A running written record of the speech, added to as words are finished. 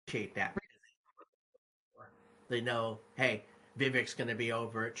that. They know, hey, Vivek's going to be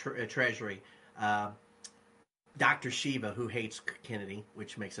over at Treasury. Uh, Dr. Shiva, who hates Kennedy,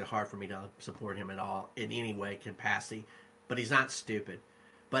 which makes it hard for me to support him at all in any way capacity, but he's not stupid.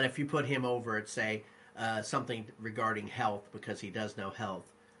 But if you put him over at, say, something regarding health, because he does know health,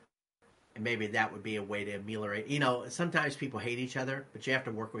 and maybe that would be a way to ameliorate. You know, sometimes people hate each other, but you have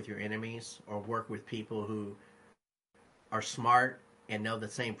to work with your enemies or work with people who are smart and know the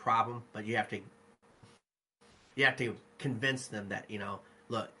same problem, but you have to convince them that,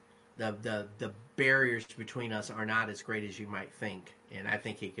 look, the barriers between us are not as great as you might think, and I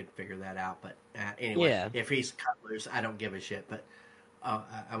think he could figure that out. But anyway, Yeah. if he's cut loose, I don't give a shit. But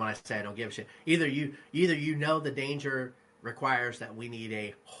when I say I don't give a shit, either know the danger requires that we need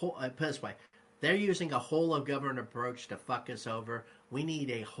a whole. Put it this way, they're using a whole of government approach to fuck us over. We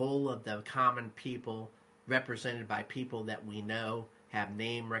need a whole of the common people represented by people that we know have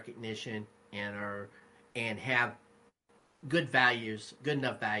name recognition and have good values, good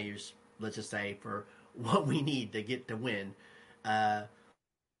enough values, let's just say, for what we need to get to win. Uh,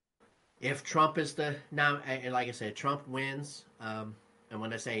 if Trump is the now, like I said, Trump wins. And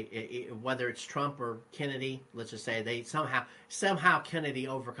when I say whether it's Trump or Kennedy, let's just say they somehow Kennedy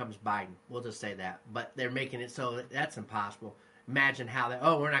overcomes Biden. We'll just say that, but they're making it so that's impossible. Imagine how that.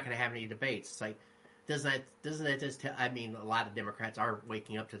 Oh, we're not going to have any debates. It's like doesn't that just tell? I mean, a lot of Democrats are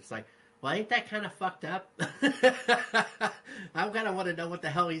waking up to it's like, well, ain't that kind of fucked up? I kind of want to know what the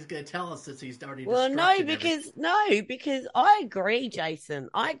hell he's going to tell us since he's already Well, no, destructed everything. because I agree, Jason.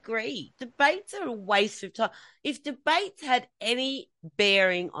 I agree. Debates are a waste of time. If debates had any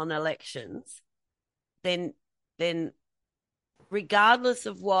bearing on elections, then then regardless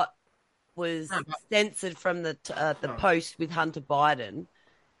of what was censored from the post with Hunter Biden,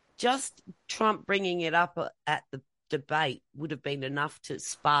 just Trump bringing it up at the debate would have been enough to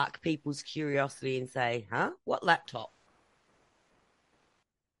spark people's curiosity and say, "Huh? What laptop?"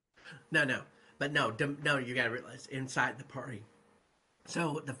 No, but no. You got to realize inside the party.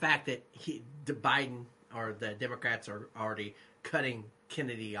 So the fact that the Biden or the Democrats are already cutting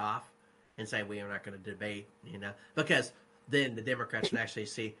Kennedy off and saying we are not going to debate, because then the Democrats would actually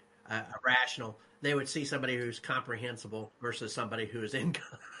see a rational. They would see somebody who's comprehensible versus somebody who is in,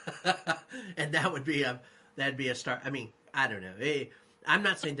 and that'd be a start. I mean, I don't know. I'm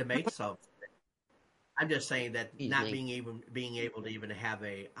not saying debate solve. I'm just saying that Excuse not me. being able to even have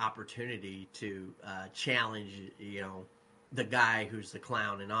a opportunity to challenge, the guy who's the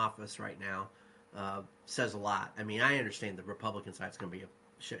clown in office right now, says a lot. I mean, I understand the Republican side's going to be a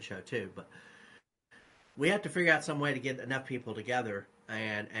shit show too, but we have to figure out some way to get enough people together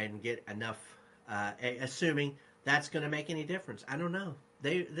and get enough. Assuming that's going to make any difference, I don't know.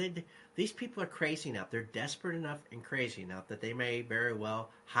 These people are crazy enough. They're desperate enough and crazy enough that they may very well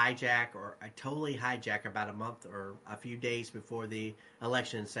hijack or totally hijack about a month or a few days before the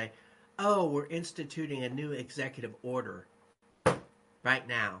election and say, "Oh, we're instituting a new executive order right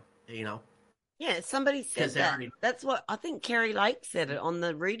now." Yeah, somebody Because said they that. already That's what I think Kerry Lake said it on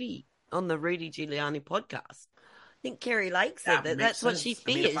the Rudy Giuliani podcast. I think Kerry Lake said that that makes that's what she sense.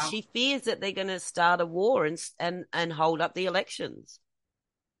 I mean, if fears. I She fears that they're going to start a war and hold up the elections.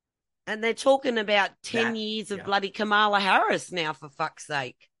 And they're talking about 10 that years of yeah. bloody Kamala Harris now, for fuck's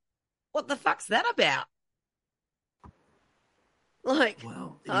sake. What the fuck's that about? Like,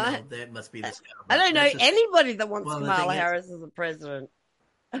 Well, I, that must be the I scuttlebutt. don't know Let's just. anybody that wants Well, the thing Kamala is, Harris as a president.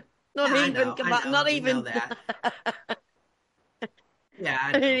 yeah, Not I even, know, I know, not we know even, that. Yeah,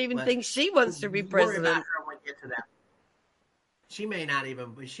 I I don't know, even but think she wants to be worry about president. her when we get to that. She may not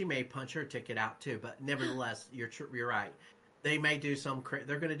even. She may punch her ticket out too. But nevertheless, you're right. They may do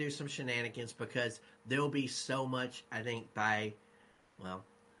they're going to do some shenanigans because there'll be so much. I think by well,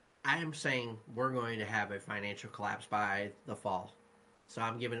 I am saying we're going to have a financial collapse by the fall. So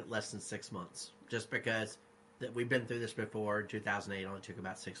I'm giving it less than 6 months, just because that we've been through this before. In 2008, it only took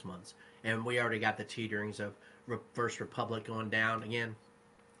about 6 months, and we already got the teeterings of First Republic going down again.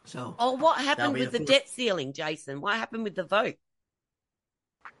 So Oh, what that'll happened be with the the fourth. debt ceiling, Jason? What happened with the vote?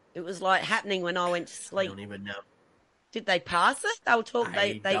 It was like happening when I went to I sleep. don't even know. Did they pass it? They were talk.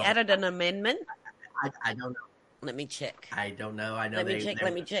 I They don't. added an amendment. I don't know. Let me check. I don't know. I know Let me they. check. They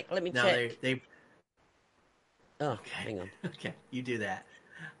Let me check. Let me no, they. check. They. Oh, Okay. hang on. Okay. You do that.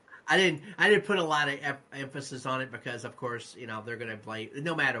 I didn't put a lot of emphasis on it because, of course, they're going to blame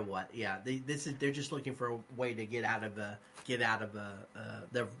no matter what. Yeah, they're just looking for a way to get out of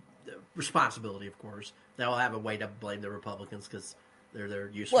the responsibility. Of course, they'll have a way to blame the Republicans because they're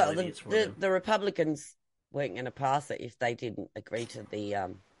useful Well, idiots for them. the Republicans weren't going to pass it if they didn't agree to the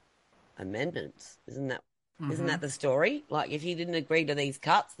amendments. Isn't that Isn't Mm-hmm. that the story? Like, if you didn't agree to these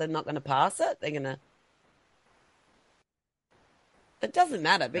cuts, they're not going to pass it. They're going to. It doesn't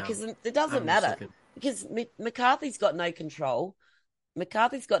matter No, because it doesn't I'm just matter looking. because McCarthy's got no control.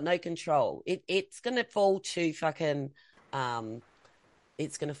 McCarthy's got no control. It's going to fall to fucking.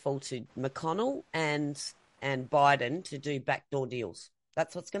 It's going to fall to McConnell and Biden to do backdoor deals.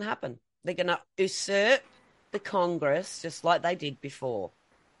 That's what's going to happen. They're going to usurp the Congress just like they did before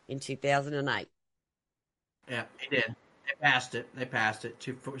in 2008. Yeah, they did. They passed it. They passed it.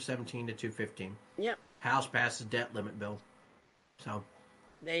 217 to 215. Yep. House passed the debt limit bill. So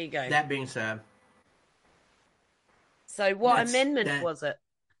There you go. that being said, So what that's amendment that. was it?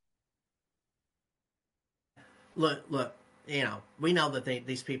 Look. You know, we know that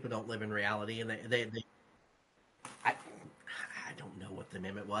these people don't live in reality, and they I don't know what the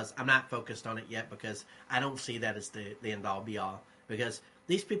amendment was. I'm not focused on it yet because I don't see that as the end all be all. Because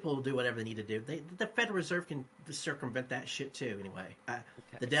these people will do whatever they need to do. The Federal Reserve can circumvent that shit too. Anyway,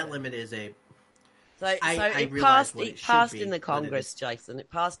 the Okay, debt limit is a. so I it realize passed. what It it should passed in be, the but it is Congress, Jason. It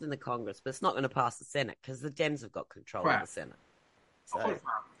passed in the Congress, but it's not going to pass the Senate because the Dems have got control of the crap. Senate. Of So course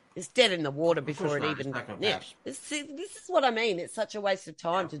not. it's dead in the water Of course before it not. It's even. not going to Yeah, pass. this is what I mean. It's such a waste of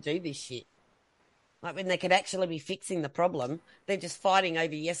time Yeah. to do this shit. Like when they could actually be fixing the problem, they're just fighting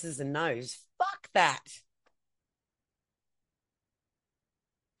over yeses and nos. Fuck that.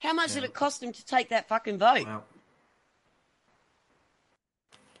 How much did Yeah. it cost them to take that fucking vote? Well,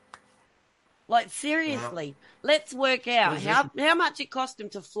 Like well. seriously, let's work What out is this? how much it cost them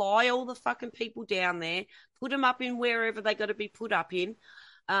to fly all the fucking people down there, put them up in wherever they got to be put up in,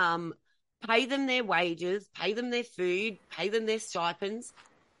 um, pay them their wages, pay them their food, pay them their stipends,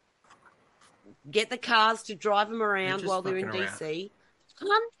 get the cars to drive them They're around just while they're fucking in around. DC.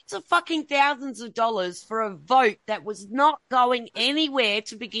 Hundreds of fucking thousands of dollars for a vote that was not going anywhere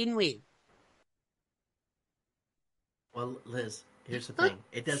to begin with. Well, Liz, here's the thing.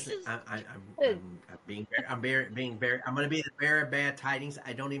 It doesn't. I'm being very. Being very. I'm going to be the bearer of bad tidings.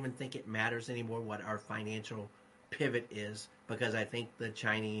 I don't even think it matters anymore what our financial pivot is because I think the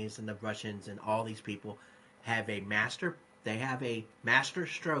Chinese and the Russians and all these people have a master. They have a master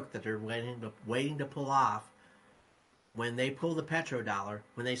stroke that they're waiting to pull off. When they pull the petrodollar,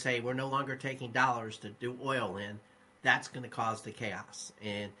 when they say we're no longer taking dollars to do oil in, that's going to cause the chaos.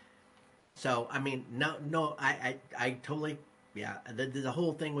 And so, I mean, no, I totally, yeah. The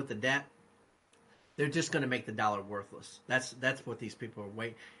whole thing with the debt, they're just going to make the dollar worthless. That's what these people are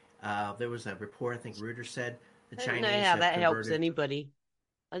waiting. There was a report, I think Reuters said the I don't know Chinese how have that helps converted. anybody.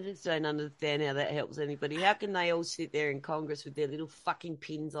 I just don't understand how that helps anybody. How can they all sit there in Congress with their little fucking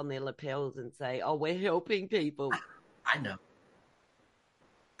pins on their lapels and say, "Oh, we're helping people"? I know,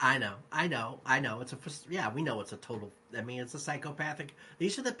 I know. It's a yeah. We know it's a total. I mean, it's a psychopathic.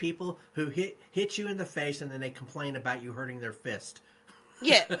 These are the people who hit you in the face and then they complain about you hurting their fist.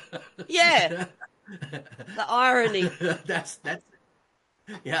 Yeah, yeah. The irony. That's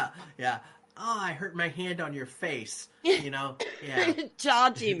yeah, yeah. Oh, I hurt my hand on your face. You know, yeah.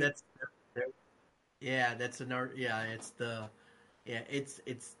 Charge him. That's yeah. That's an art. Yeah, it's the yeah. It's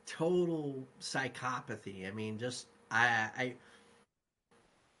total psychopathy. I mean, just I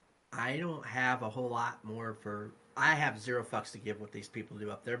don't have a whole lot more for. I have zero fucks to give what these people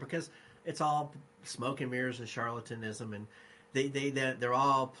do up there because it's all smoke and mirrors and charlatanism, and they're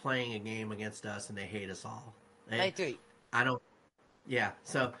all playing a game against us, and they hate us all. They And do. I don't. Yeah,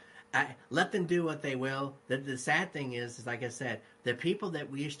 so let them do what they will. The sad thing is like I said, the people that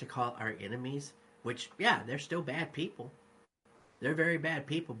we used to call our enemies, which yeah, they're still bad people. They're very bad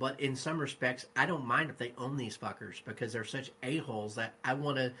people, but in some respects, I don't mind if they own these fuckers because they're such a holes that I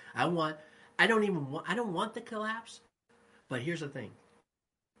want to. I want. I don't even want. I don't want the collapse. But here's the thing: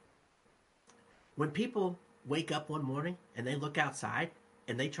 when people wake up one morning and they look outside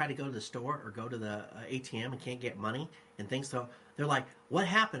and they try to go to the store or go to the ATM and can't get money and things, so they're like, "What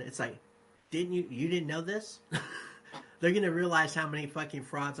happened?" It's like, "Didn't you didn't know this?" They're gonna realize how many fucking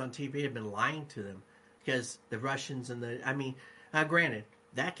frauds on TV have been lying to them because the Russians and the I mean, granted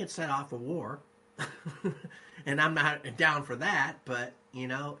that could set off a war, and I'm not down for that, but you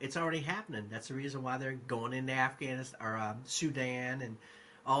know it's already happening. That's the reason why they're going into Afghanistan or Sudan and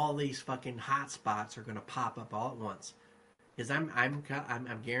all these fucking hot spots are going to pop up all at once. Because I'm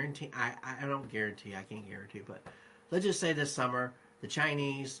guaranteeing. I don't guarantee. I can't guarantee. But let's just say this summer, the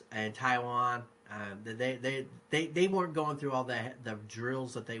Chinese and Taiwan, they weren't going through all the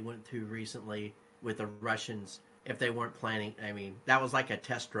drills that they went through recently with the Russians if they weren't planning. I mean, that was like a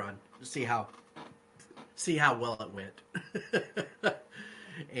test run to see how well it went.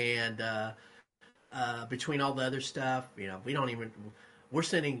 And between all the other stuff, you know, we don't even we're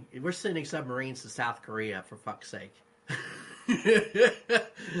sending submarines to South Korea for fuck's sake. I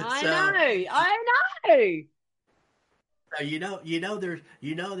So know. I know. so you got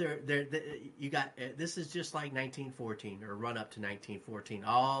this is just like 1914 or run up to 1914.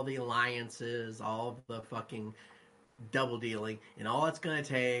 All the alliances, all the fucking double dealing, and all it's going to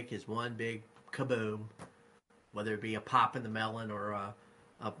take is one big kaboom, whether it be a pop in the melon or a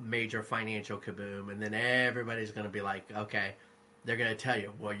major financial kaboom, and then everybody's going to be like, okay, they're going to tell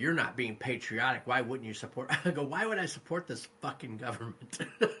you, well, you're not being patriotic. Why wouldn't you support? I go, why would I support this fucking government? See,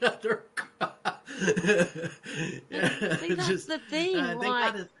 that's the thing.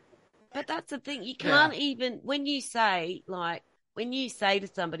 But that's the thing. You can't even when you say to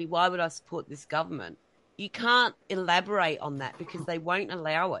somebody, "Why would I support this government?" You can't elaborate on that because they won't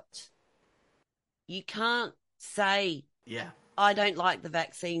allow it. You can't say, yeah, "I don't like the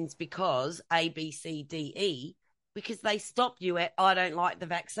vaccines because A, B, C, D, E," because they stop you at, "I don't like the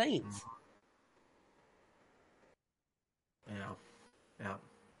vaccines." yeah, yeah.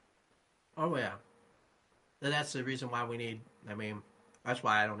 Oh yeah. And that's the reason why we need. I mean, that's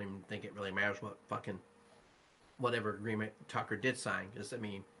why I don't even think it really matters what fucking whatever agreement Tucker did sign. Because I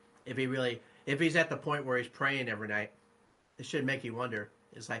mean, if he's at the point where he's praying every night, it should make you wonder.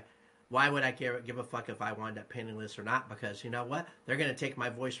 It's like, why would I give a fuck if I wind up penniless or not? Because you know what, they're going to take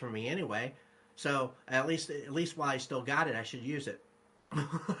my voice from me anyway. So at least while I still got it, I should use it.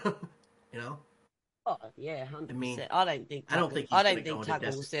 You know. Oh yeah, I mean, 100%. I don't think I don't think I he's going don't to go think into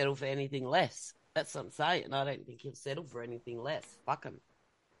Tucker will settle for anything less. That's what I'm saying. I don't think he'll settle for anything less. Fuck him.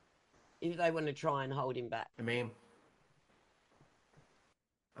 If they want to try and hold him back. I mean,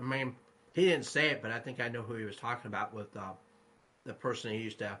 he didn't say it, but I think I know who he was talking about with the person he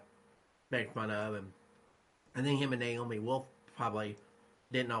used to make fun of, and I think him and Naomi Wolf probably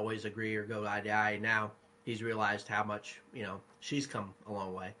didn't always agree or go eye to eye. Now he's realized how much she's come a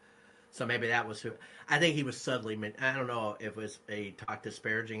long way. So maybe that was who. I think he was subtly. I don't know if it was a talk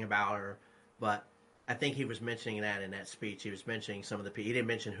disparaging about her, but I think he was mentioning that in that speech. He was mentioning some of the people. He didn't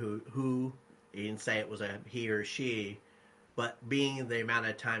mention who. He didn't say it was a he or she. But being the amount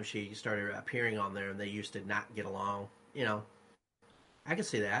of time she started appearing on there, and they used to not get along, I can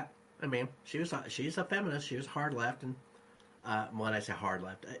see that. I mean, she's a feminist. She was hard left, and when I say hard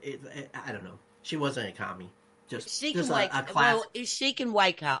left, I don't know. She wasn't a commie. She can just wake. a class. Well, if she can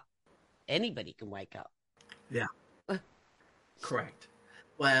wake up, anybody can wake up. Yeah, correct.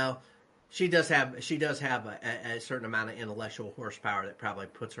 Well, she does have a certain amount of intellectual horsepower that probably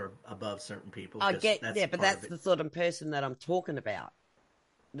puts her above certain people. I get, yeah, but that's the sort of person that I'm talking about.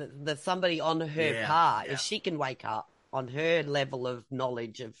 The somebody on her par, if she can wake up on her level of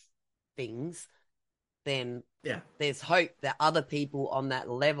knowledge of things, then there's hope that other people on that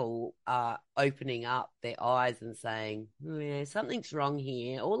level are opening up their eyes and saying, oh, yeah, something's wrong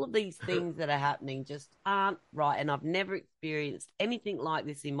here. All of these things that are happening just aren't right, and I've never experienced anything like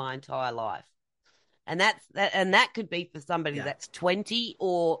this in my entire life. And that could be for somebody that's 20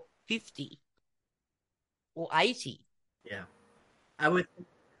 or 50 or 80. Yeah.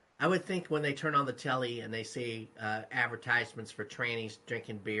 I would think when they turn on the telly and they see advertisements for trannies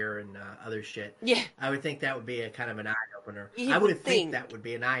drinking beer and other shit, I would think that would be a kind of an eye opener. I would think that would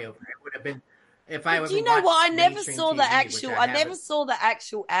be an eye opener. It would have been if I. Do you know what? I never saw the actual. I never saw the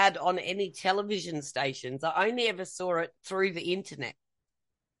actual ad on any television stations. I only ever saw it through the internet,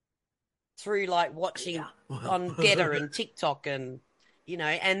 through like watching on Getter and TikTok and.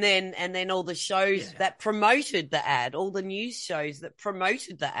 And then all the shows that promoted the ad, all the news shows that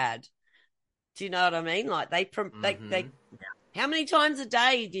promoted the ad. Do you know what I mean? Like they how many times a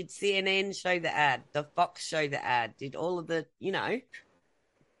day did CNN show the ad? The Fox show the ad? Did all of the, Yeah.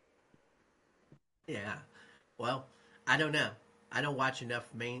 Well, I don't know. I don't watch enough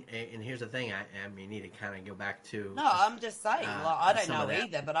and here's the thing. I mean, you need to kind of go back to. No, I'm just saying. I don't know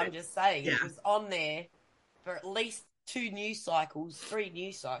either, but I'm just saying it was on there for at least 2 news cycles, 3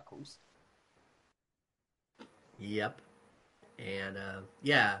 news cycles. Yep. And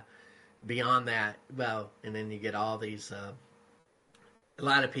beyond that, well, and then you get all these. A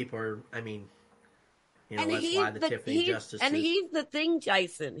lot of people are. I mean, that's why the Tiffany justices. And here's the thing,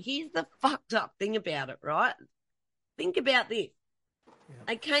 Jason. Here's the fucked up thing about it, right? Think about this. Yep.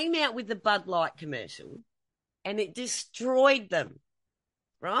 They came out with the Bud Light commercial, and it destroyed them,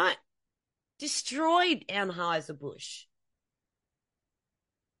 right? Destroyed Anheuser-Busch.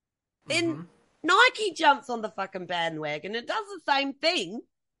 Then Nike jumps on the fucking bandwagon and does the same thing,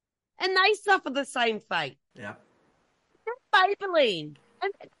 and they suffer the same fate. Yeah. Maybelline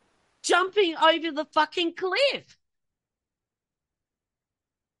and jumping over the fucking cliff.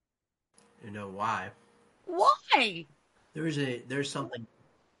 You know why? Why? there's something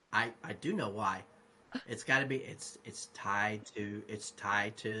I do know why. It's got to be it's tied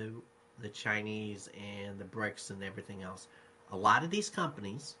to the Chinese and the BRICS and everything else. A lot of these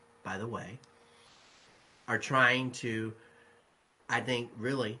companies, by the way, are trying to I think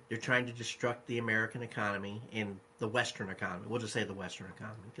really they're trying to destruct the American economy and the Western economy. We'll just say the Western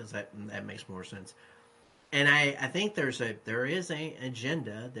economy because that makes more sense. And I think there is a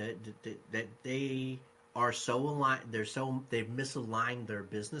agenda that they are so aligned. They've misaligned their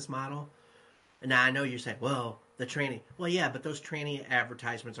business model. And now I know you're saying, well, the training. Well, yeah, but those training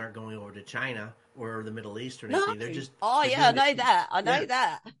advertisements aren't going over to China or the Middle East or No. anything. Oh They're yeah, I doing it. know that. I Yeah. know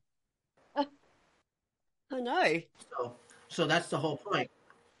that. I know. So so that's the whole point.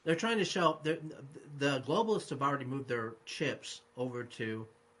 They're trying to show the globalists have already moved their chips over to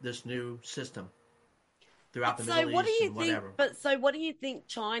this new system throughout But the so Middle what do East you and think? whatever. But so what do you think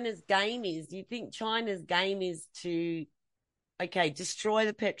China's game is? Do you think China's game is to destroy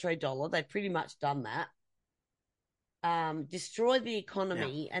the petrodollar? They've pretty much done that. Destroy the Yeah.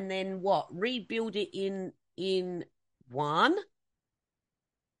 economy, and then what? Rebuild it in one.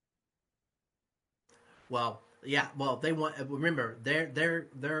 Well, yeah. Well, they want. Remember, their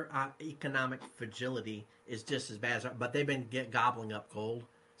economic fragility is just as bad as. But they've been gobbling up gold,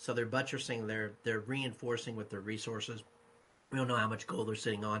 so they're buttressing. They're reinforcing with their resources. We don't know how much gold they're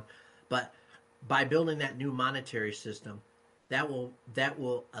sitting on, but by building that new monetary system, that will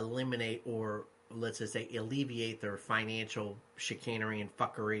eliminate or let's just say alleviate their financial chicanery and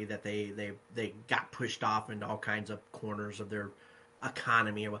fuckery that they got pushed off into all kinds of corners of their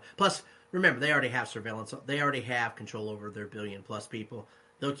economy. Plus, remember they already have surveillance. They already have control over their billion plus people.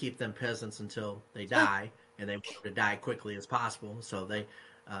 They'll keep them peasants until they die, and they want them to die quickly as possible. So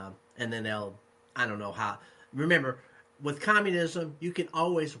and then they'll. I don't know how. Remember, with communism, you can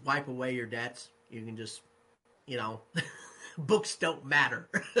always wipe away your debts. You can just, you know, books don't matter.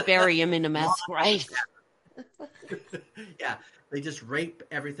 Bury him in a mass grave. Yeah, they just rape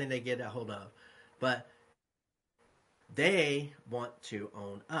everything they get a hold of. But they want to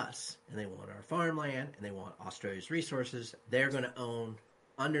own us, and they want our farmland, and they want Australia's resources. They're going to own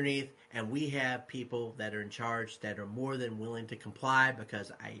underneath, and we have people that are in charge that are more than willing to comply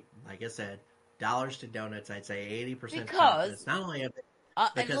because like I said, dollars to donuts, I'd say 80% confidence. Because Not only have they, and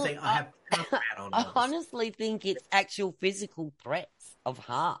because look, they have combat on I us. honestly think it's actual physical threats of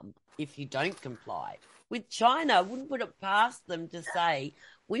harm if you don't comply. With China, I wouldn't put it past them to say,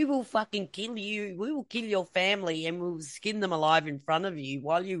 we will fucking kill you, we will kill your family, and we'll skin them alive in front of you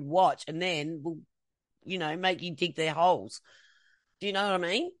while you watch, and then we'll, make you dig their holes. Do you know what I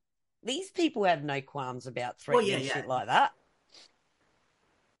mean? These people have no qualms about Well, yeah, threatening yeah. shit like that.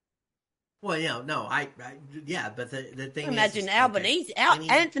 Well, no, yeah, but the thing Imagine is okay. Albanese. Any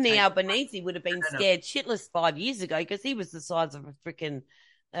Anthony type, Albanese would have been no, no. scared shitless 5 years ago because he was the size of a freaking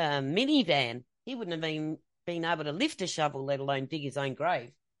minivan. He wouldn't have been able to lift a shovel, let alone dig his own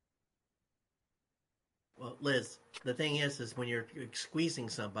grave. Well, Liz, the thing is when you're squeezing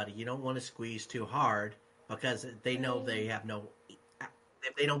somebody, you don't want to squeeze too hard because they know they have no,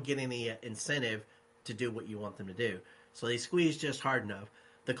 they don't get any incentive to do what you want them to do. So they squeeze just hard enough.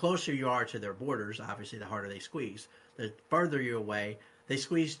 The closer you are to their borders, obviously, the harder they squeeze. The further you're away, they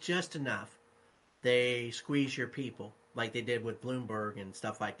squeeze just enough. They squeeze your people, like they did with Bloomberg and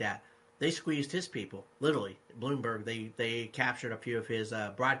stuff like that. They squeezed his people, literally. Bloomberg, they captured a few of his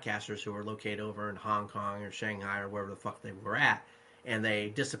broadcasters who were located over in Hong Kong or Shanghai or wherever the fuck they were at, and they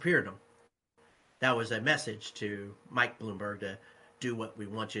disappeared them. That was a message to Mike Bloomberg to do what we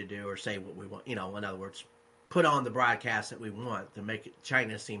want you to do or say what we want. In other words, put on the broadcast that we want to make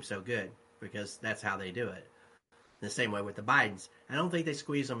China seem so good because that's how they do it. The same way with the Bidens. I don't think they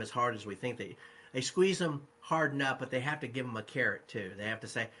squeeze them as hard as we think they squeeze them hard enough, but they have to give them a carrot too. They have to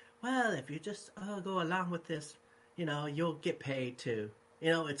say, well, if you just go along with this, you'll get paid too.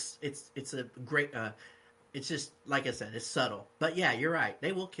 It's a great. It's just like I said, it's subtle. But yeah, you're right.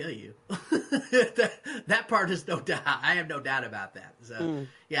 They will kill you. that part is no doubt. I have no doubt about that. So Mm.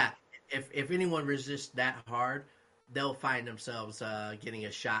 yeah, if anyone resists that hard, they'll find themselves getting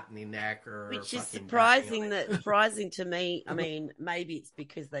a shot in the neck or Which is fucking passing surprising to me. I mean, maybe it's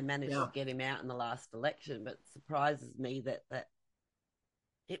because they managed Yeah. to get him out in the last election, but it surprises me that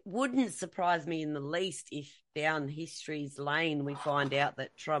it wouldn't surprise me in the least if down history's lane we find out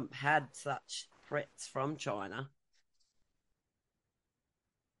that Trump had such threats from China.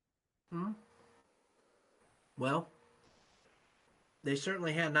 Hmm? Well, they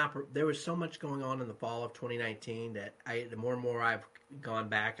certainly had not. There was so much going on in the fall of 2019 that the more and more I've gone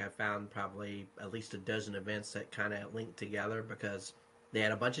back, I found probably at least a dozen events that kind of linked together because they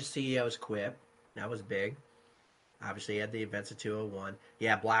had a bunch of CEOs quit. That was big. Obviously, you had the events of 201. You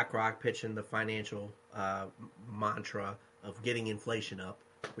had BlackRock pitching the financial mantra of getting inflation up,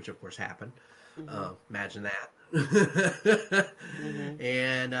 which of course happened. Imagine that. Mm-hmm.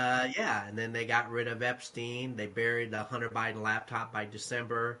 And yeah, and then they got rid of Epstein. They buried the Hunter Biden laptop by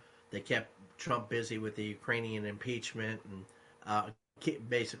December. They kept Trump busy with the Ukrainian impeachment and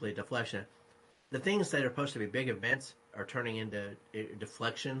basically deflection. The things that are supposed to be big events are turning into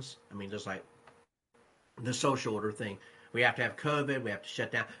deflections. I mean, just like the social order thing. We have to have COVID. We have to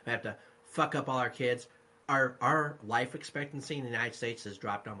shut down. We have to fuck up all our kids. Our life expectancy in the United States has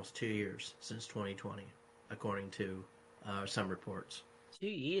dropped almost 2 years since 2020, according to some reports. 2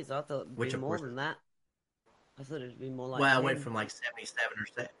 years. I thought it'd Which be of more course, than that. I thought it'd be more like well, it 10. went from like 77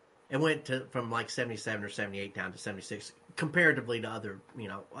 or it went to from like 77 or 78 down to 76 comparatively to other.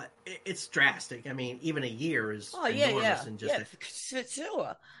 It's drastic. I mean, even a year is Oh yeah, enormous yeah, in just yeah, for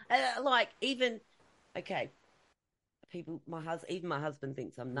sure. Like even okay, people, even my husband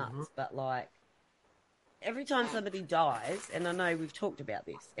thinks I'm Mhm. nuts, but like every time somebody dies, and I know we've talked about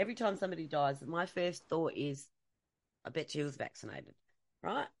this, every time somebody dies, my first thought is, I bet she was vaccinated,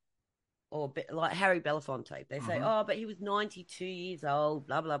 right? Or like Harry Belafonte, they say, Mhm. oh, but he was 92 years old,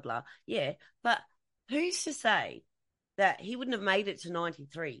 blah blah blah. Yeah, but who's to say that he wouldn't have made it to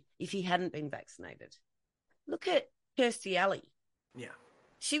 93 if he hadn't been vaccinated? Look at Kirstie Alley. Yeah.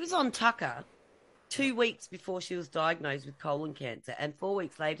 She was on Tucker 2 weeks before she was diagnosed with colon cancer, and 4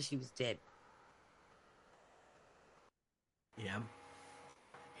 weeks later, she was dead. Yeah.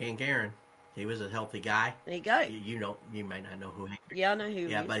 Hank Aaron, he was a healthy guy. There you go. You might not know who Hank. Yeah, I know who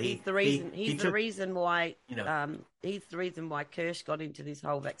Yeah, he is. but He's he the he reason. he He's the took reason why. you know He's the reason why Kirsch got into this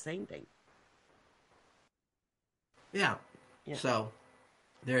whole vaccine thing. yeah. Yeah. So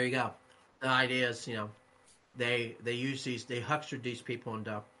there you go. The idea is they use they huckstered these people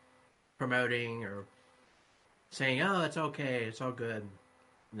into promoting or saying, oh, it's okay, it's all good,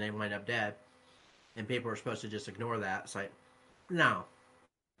 and they wind up dead, and people are supposed to just ignore that. It's like, no.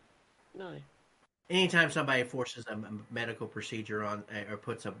 No. Anytime somebody forces a medical procedure on or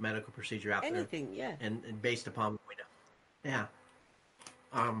puts a medical procedure out there, Anything. Yeah. and based upon what we know,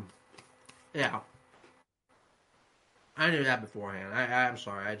 yeah, yeah, I knew that beforehand. I'm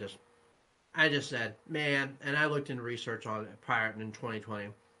sorry, I just said, man, and I looked into research on it prior in 2020.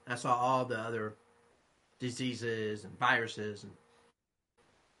 I saw all the other diseases and viruses, and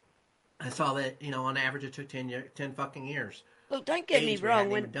I saw that on average it took 10 fucking years. Look, don't get me AIDS we wrong.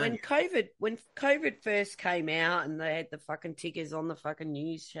 hadn't When even done when yet. COVID first came out and they had the fucking tickers on the fucking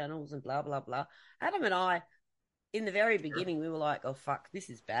news channels and blah blah blah, Adam and I, in the very Sure. beginning, we were like, "Oh fuck, this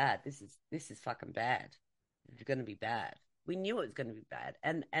is bad. This is fucking bad. It's going to be bad." We knew it was going to be bad,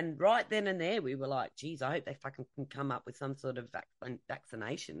 and right then and there, we were like, "Geez, I hope they fucking can come up with some sort of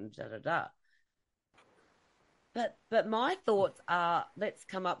vaccination." Da da da. But my thoughts are, let's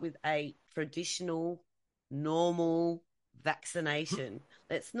come up with a traditional, normal vaccination.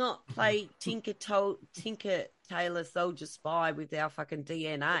 Let's not play Tinker Tailor Soldier Spy with our fucking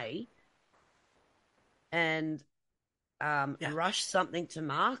DNA and Yeah, rush something to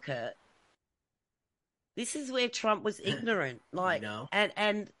market. This is where Trump was ignorant, you like, know.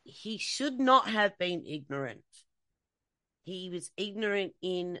 and he should not have been ignorant. He was ignorant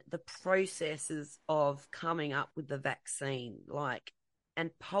in the processes of coming up with the vaccine, like,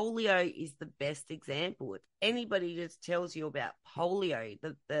 and polio is the best example. If anybody just tells you about polio,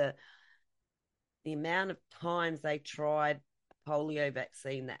 the amount of times they tried a polio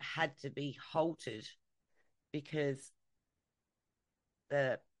vaccine that had to be halted because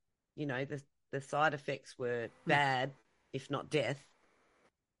the the side effects were bad, if not death.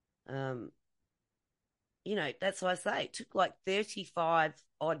 Um, that's why I say it took like 35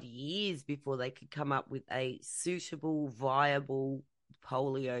 odd years before they could come up with a suitable, viable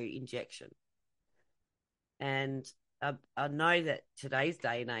polio injection. And I know that today's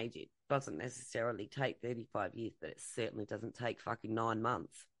day and age, it doesn't necessarily take 35 years, but it certainly doesn't take fucking 9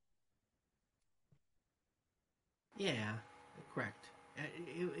 months. Yeah, correct.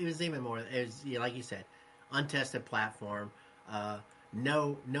 It was even more. It was like you said, untested platform. Uh,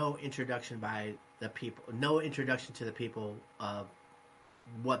 no introduction by the people. No introduction to the people of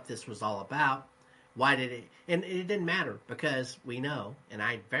what this was all about. Why did it? And it didn't matter because we know, and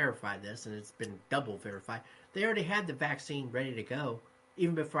I verified this, and it's been double verified. They already had the vaccine ready to go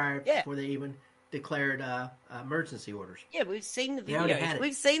even Yeah. before they even declared emergency orders. Yeah, we've seen the They already videos. had it.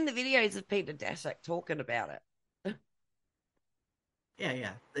 We've seen the videos of Peter Daszak talking about it.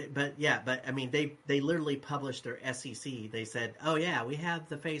 But I mean, they literally published their SEC. They said, "Oh yeah, we have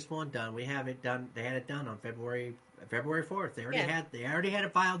the phase 1 done. We have it done. They had it done on February 4th. They already Yeah. had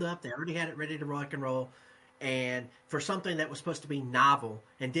it filed up. They already had it ready to rock and roll, And for something that was supposed to be novel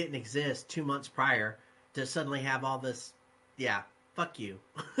and didn't exist 2 months prior to suddenly have all this, yeah, fuck you.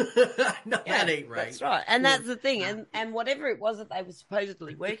 No, Yeah, that ain't right. that's right. And You know, that's the thing. And whatever it was that they were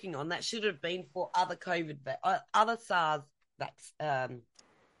supposedly working on, that should have been for other other SARS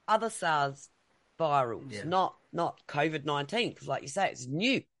other SARS virals, yeah. not COVID-19, because like you say, it's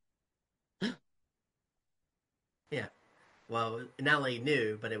new. Yeah. Well, not only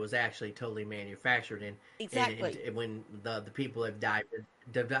new, but it was actually totally manufactured, Exactly. and when the people have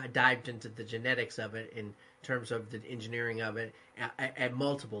dived into the genetics of it in terms of the engineering of it at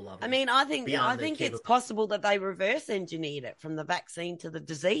multiple I levels mean, I beyond the think it's capability. possible that they reverse engineered it from the vaccine to the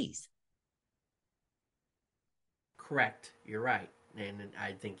disease. Correct. You're right, and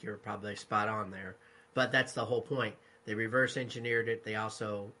I think you're probably spot on there. But that's the whole point. They reverse engineered it. They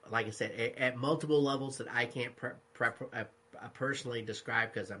also, like I said, at multiple levels that I can't personally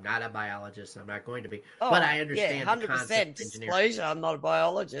describe because I'm not a biologist. I'm not going to be, but Oh, I yeah, understand the concept 100% of engineering. disclosure. I'm not a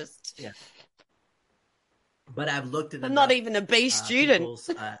biologist. Yeah, but I've looked at I'm not enough even a B student. people's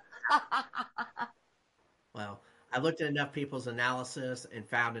well, I looked at enough people's analysis and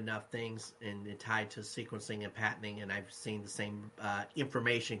found enough things tied to sequencing and patenting, and I've seen the same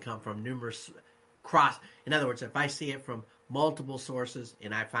information come from numerous cross. In other words, if I see it from multiple sources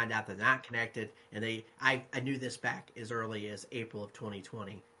and I find out they're not connected, and I knew this back as early as April of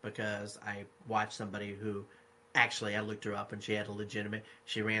 2020 because I watched somebody who actually I looked her up and she had a legitimate.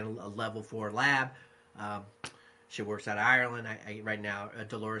 She ran a level 4 lab. Um, she works out of Ireland. Right now,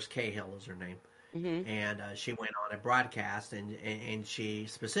 Dolores Cahill is her name, Hmm. and she went on a broadcast and she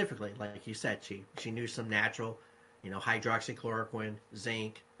specifically, like you said, she knew some natural, hydroxychloroquine,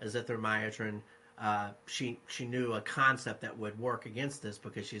 zinc, azithromycin. She knew a concept that would work against this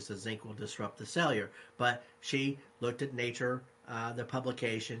because she said zinc will disrupt the cellular. But she looked at Nature, the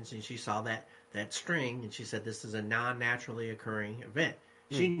publications, and she saw that string, and she said this is a non-naturally occurring event.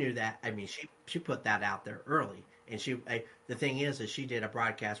 She knew that. I mean, she put that out there early, and the thing is she did a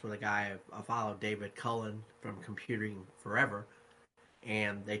broadcast with a guy I followed, David Cullen from Computing Forever,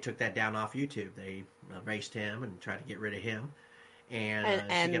 and they took that down off YouTube. They erased him and tried to get rid of him, and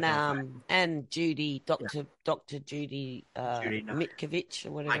and she and kept on um fighting. and Judy, Yeah, Doctor Judy Judy Mitkovich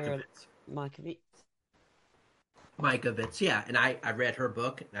or whatever, Mikovits. Mikovits. Mikovits, yeah, and I read her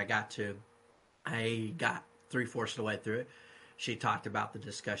book, and I got three-fourths of the way through it. She talked about the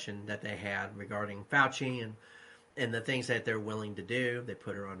discussion that they had regarding Fauci and the things that they're willing to do. They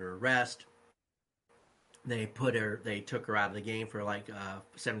put her under arrest. They took her out of the game for like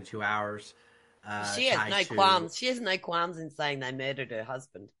 72 hours, She has tied no to, qualms. She has no qualms in saying they murdered her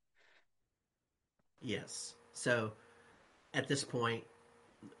husband. yes. So at this point,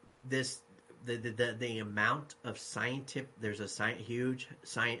 this the amount of scientific, there's huge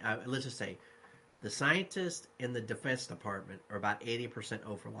science. Let's just say the scientists in the Defense Department are about 80%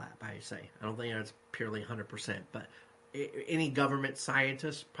 overlap. I say I don't think that's purely 100%, but any government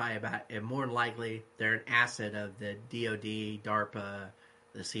scientist probably about, and more than likely they're an asset of the DoD, DARPA,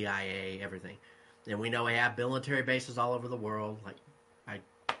 the CIA, everything. And we know we have military bases all over the world, like I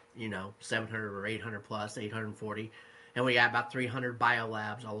 700 or 800 plus, 840, and we got about 300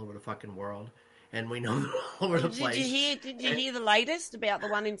 biolabs all over the fucking world, and we know they're all over Oh, the place. did you hear the latest about the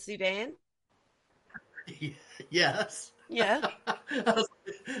one in Sudan? Yes. Yeah,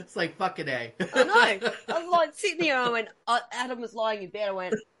 It's like fucking A. I know. I was like sitting here. I went. Adam was lying in bed. I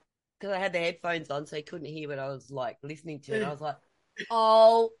went because I had the headphones on, so he couldn't hear what I was like listening to. And I was like,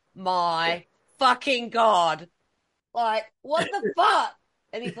 "Oh my fucking god! Like, what the fuck?"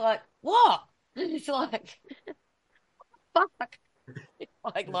 And he's like, "What?" And he's like, "Fuck!"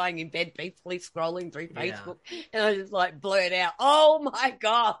 Like lying in bed peacefully scrolling through Yeah. Facebook, and I just like blurt out, "Oh my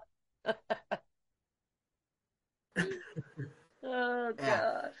god!" Oh Yeah.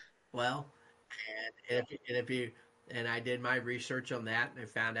 god. Well, and I did my research on that, and I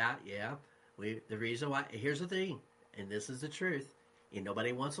found out, yeah, the reason why, here's the thing, and this is the truth, and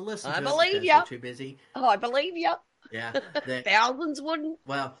nobody wants to listen I to it believe because they're you. too busy. Oh, I believe you. Yeah, that Thousands wouldn't.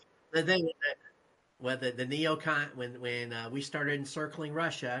 well, the thing, well, the neocon when we started encircling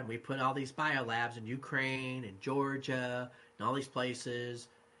Russia and we put all these biolabs in Ukraine and Georgia and all these places,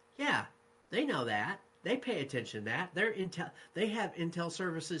 yeah, they know that. They pay attention to that. They're intel. They have intel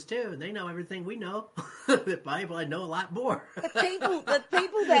services too, and they know everything we know. The Bible, I know a lot more. The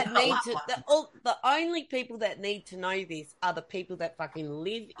people that A need lot, to, lot. the only people that need to know this are the people that fucking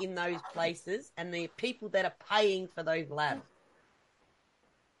live in those places and the people that are paying for those labs.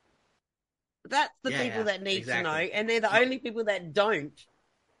 That's the Yeah, people yeah, that need to know, exactly. and they're the Well, only people that don't.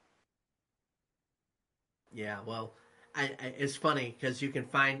 yeah, well, it's funny because you can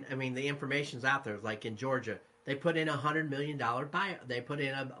find. I mean, the information's out there. Like in Georgia, they put in $100 million bio. They put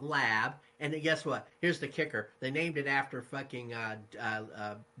in a lab, and then guess what? Here's the kicker. They named it after fucking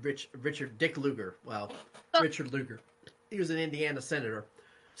Richard Dick Lugar. Well, Richard Lugar. He was an Indiana senator.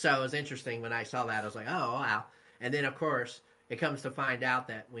 So it was interesting when I saw that. I was like, oh wow. And then of course it comes to find out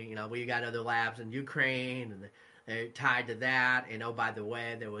that we got other labs in Ukraine and they're tied to that. And oh, by the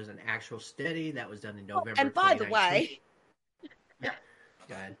way, there was an actual study that was done in November. And by the way, yeah,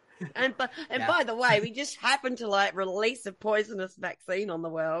 go ahead. And by the way, we just happened to release a poisonous vaccine on the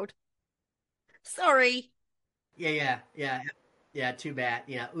world. Sorry. Yeah. Too bad.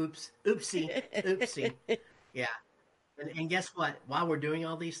 Yeah. Oopsie. Yeah. And guess what? While we're doing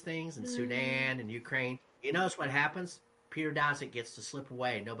all these things in Sudan and Ukraine, you notice what happens? Peter Daszak gets to slip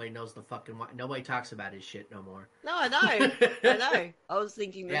away. Nobody knows nobody talks about his shit no more. No, I know. I was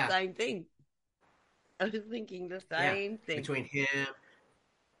thinking the same thing. Between him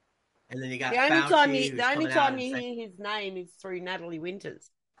and then you got the only Fauci, time you hear his name is through Natalie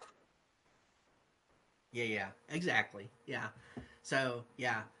Winters. Yeah, exactly. Yeah. So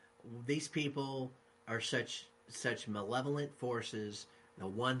these people are such malevolent forces.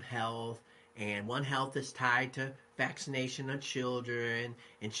 One Health, and One Health is tied to vaccination of children,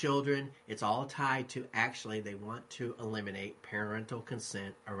 and children, it's all tied to they want to eliminate parental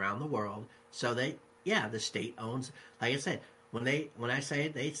consent around the world. So the state owns, like I said, when I say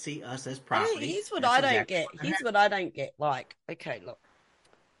they see us as property. Here's what I don't get. Okay, look.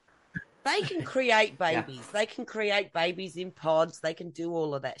 They can create babies. Yeah. They can create babies in pods. They can do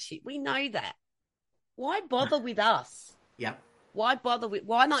all of that shit. We know that. Why bother with us? Yeah. Why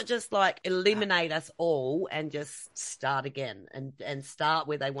not just eliminate us all and just start again and start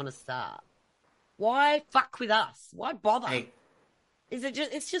where they want to start? Why fuck with us? Why bother? Hey,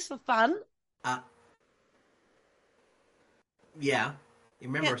 it's just for fun? Yeah.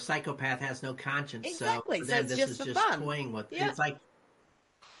 Remember, a psychopath has no conscience. Exactly. So for them, it's this is just fun. toying with. Yeah. It's like,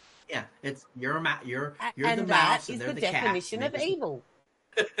 it's you're the and mouse, and they're the the definition of evil.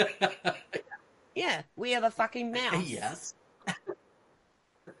 Yeah, we are the fucking mouse. Yes.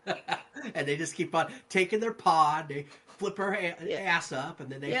 And they just keep on taking their paw, they flip her ass up, and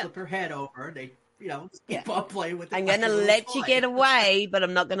then they flip her head over. They, keep on playing with it. I'm going to let you get away, but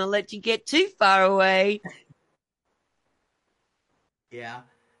I'm not going to let you get too far away. Yeah.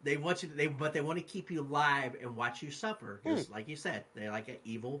 They want you but they want to keep you alive and watch you suffer. Just like you said, they're like an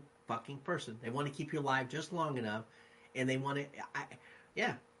evil fucking person. They want to keep you alive just long enough, and they want to,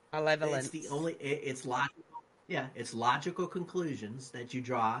 malevolence. It's logical. Yeah, it's logical conclusions that you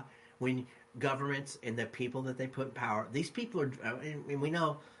draw when governments and the people that they put in power. These people are, and we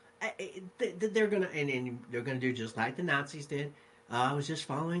know they're gonna do just like the Nazis did. I was just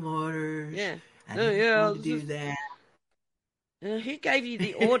following orders. Yeah, I didn't want to do that. Who gave you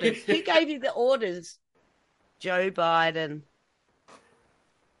the orders? Who gave you the orders? Joe Biden.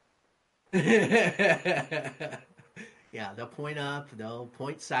 Yeah, they'll point up, they'll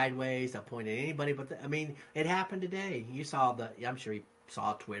point sideways, they'll point at anybody. But it happened today. You saw I'm sure you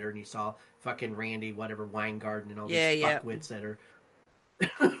saw Twitter and you saw fucking Randy, whatever, Weingarten and all these fuckwits that are.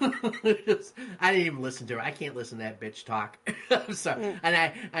 I didn't even listen to her. I can't listen to that bitch talk. So,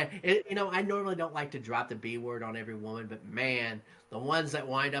 and I normally don't like to drop the B word on every woman, but man, the ones that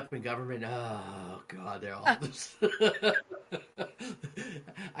wind up in government, oh god, they're all.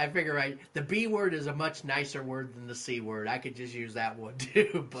 I figure the B word is a much nicer word than the C word. I could just use that one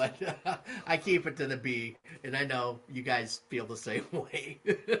too, but I keep it to the B, and I know you guys feel the same way.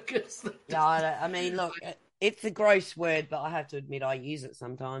 Look. It's a gross word, but I have to admit I use it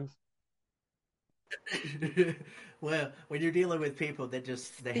sometimes. Well, when you're dealing with people that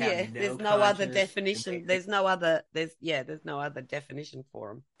they have there's no other definition. There's no other definition for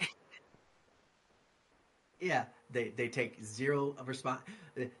them. Yeah, they take zero response.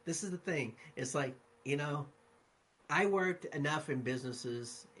 This is the thing. It's like, I worked enough in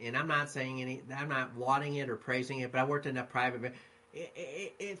businesses, and I'm not saying I'm not lauding it or praising it, but I worked in a private.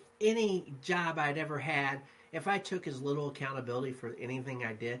 If any job I'd ever had, if I took as little accountability for anything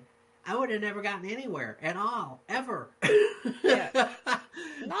I did, I would have never gotten anywhere at all, ever. Yeah.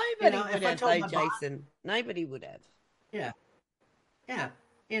 Nobody would have, though, Jason. Nobody would have. Yeah. Yeah.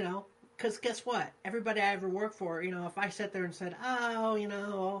 Because guess what? Everybody I ever worked for, if I sat there and said,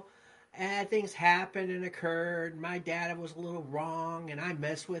 things happened and occurred, my data was a little wrong, and I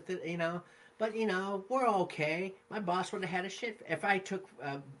messed with it, But, we're okay. My boss would have had a shit. If I took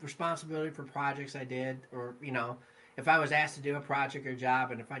responsibility for projects I did, or, if I was asked to do a project or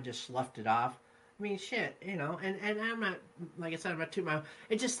job, and if I just sloughed it off, shit, and I'm not, like I said, I'm not too much.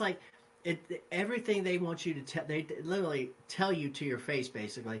 It's just like, everything they want you to tell, they literally tell you to your face,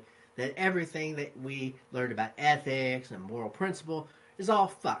 basically, that everything that we learned about ethics and moral principle is all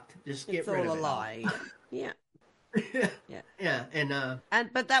fucked. Just get It's rid all of a it lie. all. Yeah. Yeah. Yeah,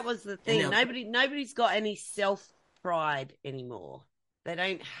 And but that was the and thing. now, Nobody's got any self pride anymore. They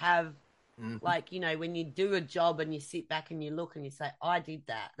don't have, Mhm. like, when you do a job and you sit back and you look and you say, I did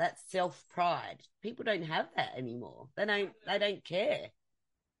that. That's self pride. People don't have that anymore. They don't care.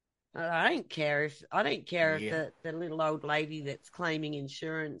 I don't care if Yeah, the little old lady that's claiming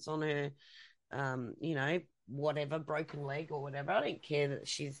insurance on her whatever, broken leg or whatever. I don't care that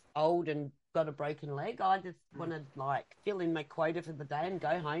she's old and got a broken leg. I just want to, like, fill in my quota for the day and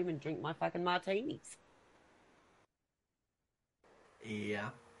go home and drink my fucking martinis. yeah.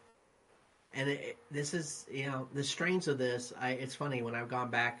 And this is, the strains of this. It's funny when I've gone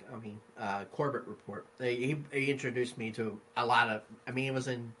back. I mean, Corbett Report. He introduced me to a lot of. I mean, it was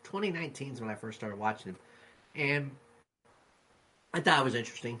in 2019 when I first started watching him, and I thought it was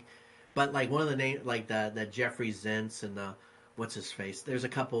interesting. But like one of the name, like the Jeffrey Zentz and the what's his face. There's a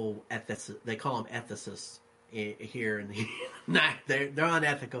couple ethicists. They call them ethicists here in the. Nah, they're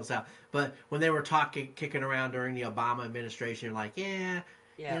unethical stuff. But when they were kicking around during the Obama administration, you're like, yeah,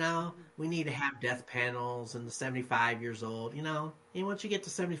 Yeah. we need to have death panels and the 75 years old. And once you get to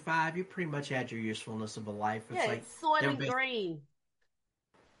 75, you pretty much had your usefulness of a life. It's Yeah, like it's they're Soylent Green.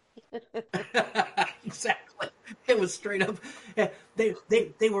 exactly. It was straight up. Yeah, they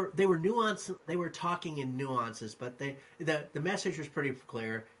were nuanced. They were talking in nuances, but the message was pretty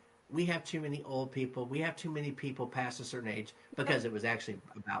clear. We have too many old people. We have too many people past a certain age because it was actually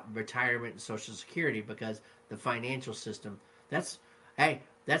about retirement and Social Security because the financial system. That's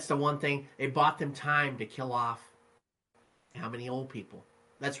the one thing they bought them time to kill off. How many old people?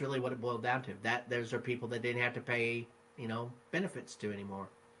 That's really what it boiled down to. That those are people that didn't have to pay benefits to anymore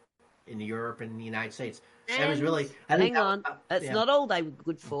in Europe and the United States. That was And really, I think hang that was, on, that's yeah. not all they were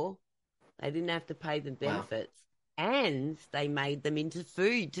good for. They didn't have to pay them Wow. benefits, and they made them into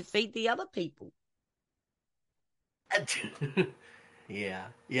food to feed the other people. Yeah.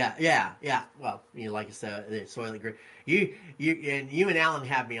 Well, like I said, the Soylent Green. You and Alan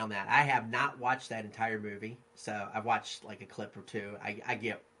have me on that. I have not watched that entire movie, so I've watched like a clip or two. I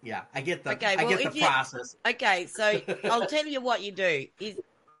get, I get the, Okay, I well, get the process. okay, so I'll tell you what you do is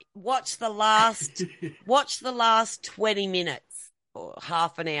watch the last 20 minutes or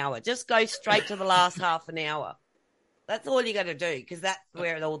half an hour. Just go straight to the last half an hour. That's all you got to do because that's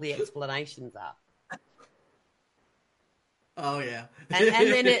where all the explanations are. Oh yeah. And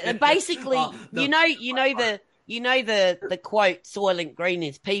then basically, Oh, you the know, the quote, Soylent Green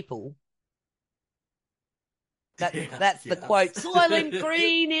is people. That's the quote. yes. Soylent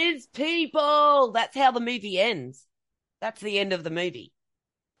Green is people. That's how the movie ends. That's the end of the movie.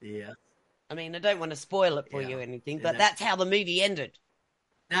 Yeah. I mean, I don't want to spoil it for Yeah. you or anything, And but that's how the movie ended.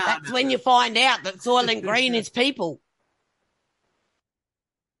 no, That's no, when no. you find out that Soylent Green is people.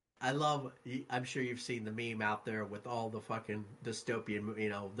 I love. I'm sure you've seen the meme out there with all the fucking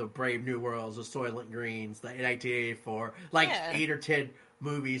dystopian, the Brave New Worlds, the Soylent Greens, the 1984, like Yeah. 8 or 10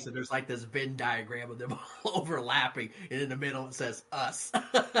 movies, and there's like this Venn diagram of them all overlapping, and in the middle it says us.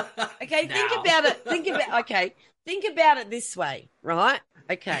 Okay, now. think about it. Think about it this way, right?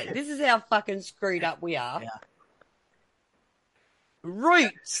 Okay, this is how fucking screwed up we are. Yeah.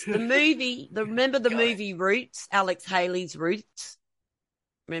 Roots, the movie. Remember the Go ahead. movie Roots? Alex Haley's Roots.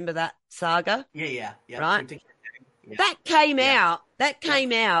 Remember that saga? Yeah. Right. Yeah. That came Yeah. out. That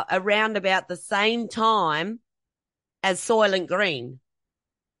came out around about the same time as Soylent Green.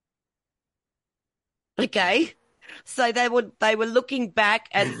 Okay. So they were looking back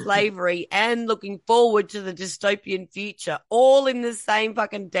at slavery and looking forward to the dystopian future, all in the same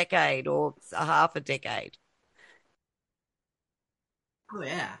fucking decade or a half a decade. Oh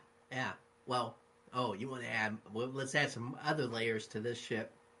yeah. Well, you want to add? Well, let's add some other layers to this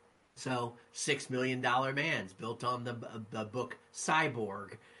shit. So, $6 Million Man's built on the book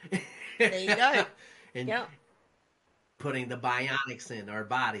Cyborg. There you go. And Yeah. putting the bionics in our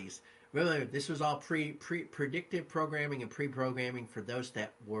bodies. Really, this was all predictive programming and pre-programming for those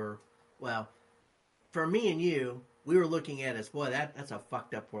that were, well, for me and you, we were looking at it as, boy, that's a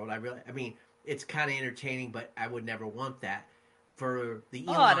fucked up world. I mean, it's kind of entertaining, but I would never want that. For the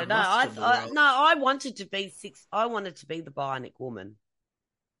Oh, I Elon don't know. Musk of the world, I wanted to be I wanted to be the Bionic Woman.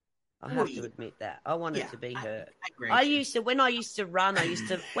 I have to yeah, admit that. I wanted yeah, to be her. I agree. When I used to run, I used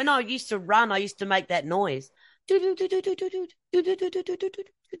to make that noise.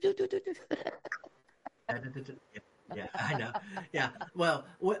 Yeah, I know. Yeah. Well,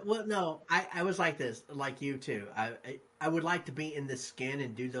 no, I was like this, like you too. I would like to be in the skin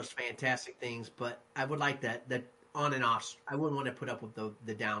and do those fantastic things, but I would like that on and off. I wouldn't want to put up with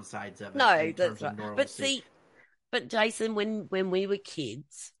the downsides of it No, in that's terms of right. But normalcy. see, but Jason, when we were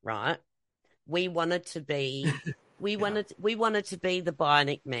kids, right? We wanted to be Yeah. we wanted to be the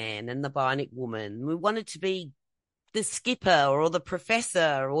bionic man and the bionic woman. We wanted to be the skipper or the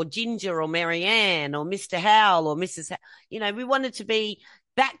professor or Ginger or Marianne or Mr. Howell or Mrs. We wanted to be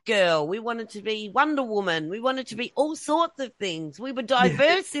Batgirl. We wanted to be Wonder Woman. We wanted to be all sorts of things. We were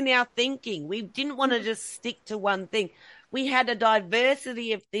diverse in our thinking. We didn't want to just stick to one thing. We had a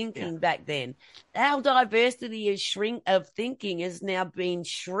diversity of Yeah. thinking back then. Our diversity of thinking has now been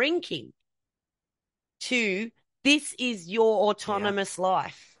shrinking to this is your Yeah. autonomous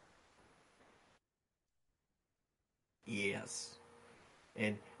life. Yes.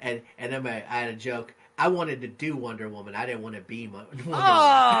 I had a joke. I wanted to do Wonder Woman. I didn't want to be Wonder Woman.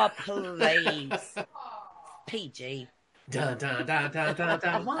 Oh, please. PG. Dun dun dun dun dun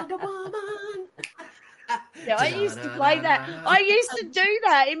dun. Wonder Woman. Yeah, I Dun, used to dun, play dun, that. dun. I used to do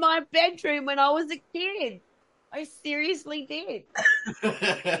that in my bedroom when I was a kid. I seriously did.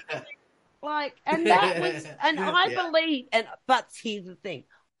 And that was, and I Yeah. believe, but here's the thing.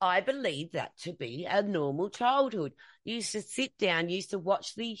 I believe that to be a normal childhood. You used to sit down, you used to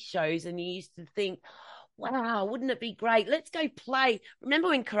watch these shows, and you used to think, wow, wouldn't it be great? Let's go play. Remember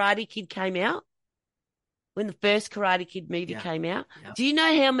when Karate Kid came out? When the first Karate Kid movie Yeah. came out? Yeah. Do you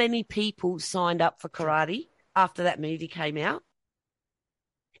know how many people signed up for karate after that movie came out?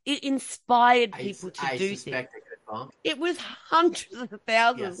 It inspired people to I do things. suspect a good bump. It was hundreds of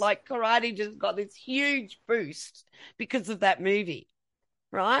thousands. Yes. Like karate just got this huge boost because of that movie,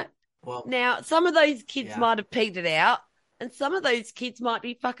 right? Well, Now, some of those kids yeah. might have petered out, and some of those kids might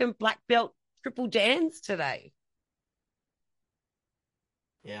be fucking black belt triple dans today.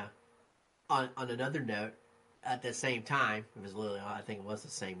 Yeah. On another note, at the same time, it was literally, I think it was the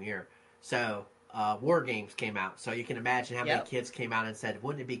same year. So, War Games came out. So you can imagine how many Yep. kids came out and said,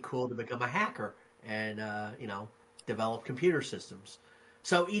 "Wouldn't it be cool to become a hacker and develop computer systems?"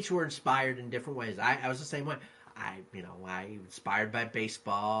 So each were inspired in different ways. I was the same way. I inspired by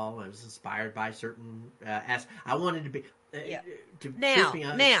baseball. I was inspired by certain I wanted to be. Yeah. Truth Now, be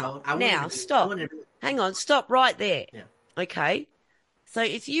now, so I wanted now, to be. I stop. wanted to be. Hang on, stop right there. Yeah. Okay. So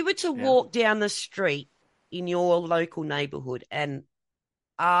if you were to Yeah. walk down the street in your local neighborhood and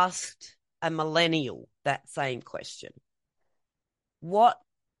asked a millennial that same question, what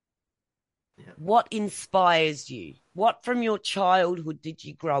Yeah. what inspires you? What from your childhood did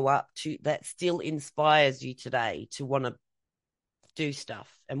you grow up to that still inspires you today to want to do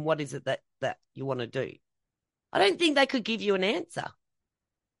stuff? And what is it that you want to do? I don't think they could give you an answer.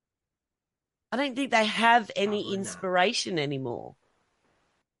 I don't think they have any Probably not. inspiration anymore.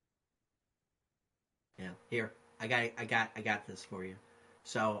 Yeah. Here, I got this for you.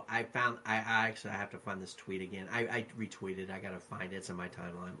 So I actually have to find this tweet again. I retweeted. I gotta find it. It's in my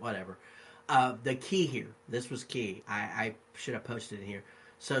timeline. Whatever. The key here. This was key. I should have posted it here.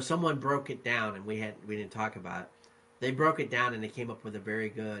 So someone broke it down, and we didn't talk about it. They broke it down, and they came up with a very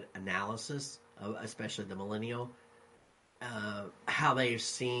good analysis of, especially the millennial, how they've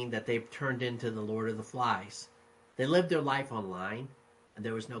seen that they've turned into the Lord of the Flies. They lived their life online, and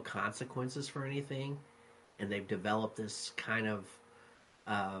there was no consequences for anything, and they've developed this kind of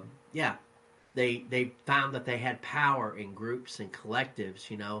yeah, they found that they had power in groups and collectives,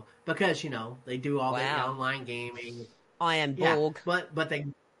 because they do all the Wow. online gaming. I am Yeah, Borg. but they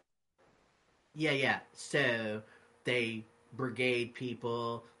yeah. So they brigade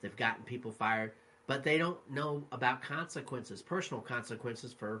people. They've gotten people fired, but they don't know about consequences, personal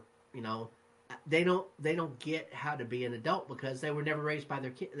consequences for you know. They don't get how to be an adult because they were never raised by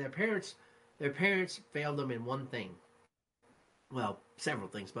their parents. Their parents failed them in one thing. Well, several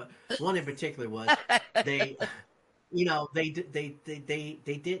things, but one in particular was they,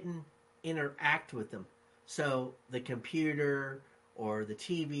 they didn't interact with them. So the computer or the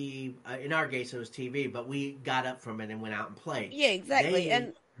TV, in our case it was TV, but we got up from it and went out and played. Yeah, exactly. They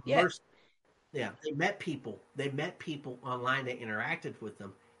And yeah, immersed, yeah, they met people. They met people online that interacted with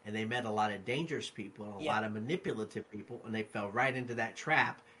them, and they met a lot of dangerous people and a yeah, lot of manipulative people, and they fell right into that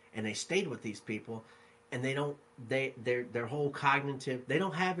trap, and they stayed with these people, and they don't their whole cognitive, they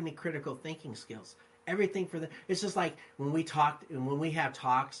don't have any critical thinking skills. Everything for them, it's just like when we talked and when we have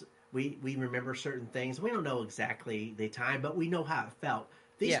talks, we remember certain things. We don't know exactly the time, but we know how it felt.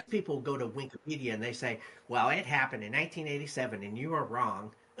 These yeah, people go to Wikipedia and they say, "Well, it happened in 1987, and you were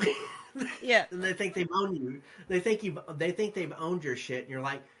wrong." yeah. And they think they've owned you. They think they've owned your shit, and you're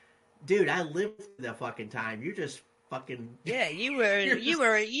like, dude, I lived the fucking time. You're just fucking Yeah, you're just,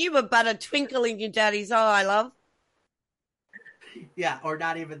 you were but a twinkle in your daddy's eye, love. yeah, or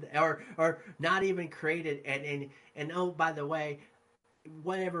not even created. And oh, by the way,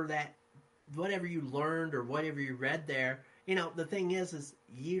 whatever that whatever you learned or whatever you read there, the thing is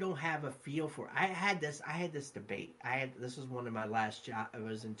you don't have a feel for it. I had this debate. This was one of my last job. It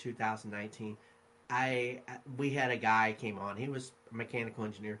was in 2019. I We had a guy came on. He was a mechanical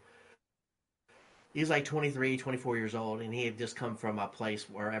engineer. He was like 23, 24 years old, and he had just come from a place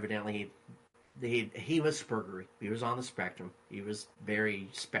where evidently he was Spurgery. He was on the spectrum. He was very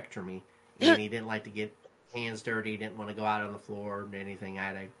spectrumy, and he didn't like to get hands dirty. He didn't want to go out on the floor or anything. I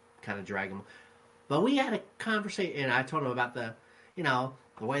had to kind of drag him. But we had a conversation, and I told him about the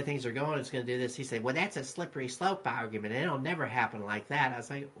way things are going. It's going to do this. He said, "Well, that's a slippery slope argument. It'll never happen like that." I was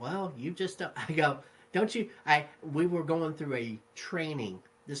like, "Well, you just don't." I go, "Don't you?" We were going through a training.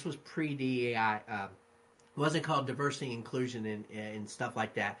 This was pre DEI. It wasn't called diversity inclusion and stuff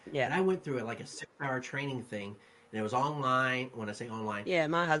like that. Yeah. But I went through it like a 6-hour training thing, and it was online. When I say online, Yeah,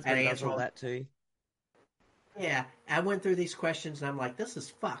 my I had husband to does answer all all. that too. Yeah, I went through these questions, and I'm like, this is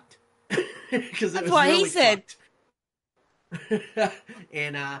fucked because it That's was what he really said. fucked.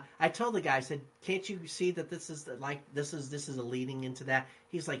 And I told the guy, I said, "Can't you see that this is a leading into that?"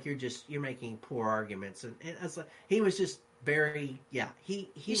 He's like, "You're making poor arguments," and I was like, he was just very yeah. He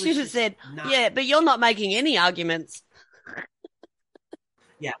You was should have just said, not. yeah, but you're not making any arguments.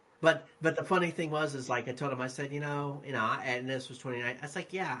 Yeah, but the funny thing was, is like I told him, I said, and this was 29. I was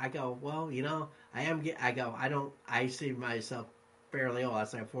like, yeah, I go, well, I go, I see myself fairly old. I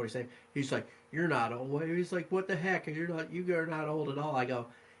say I'm 47. He's like, you're not old. He's like, what the heck? You're not old at all. I go,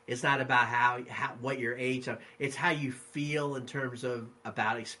 it's not about how what your age of, it's how you feel in terms of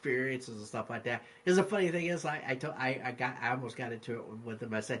about experiences and stuff like that. Because the funny thing is, I almost got into it with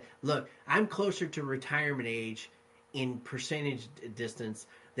him. I said, look, I'm closer to retirement age in percentage distance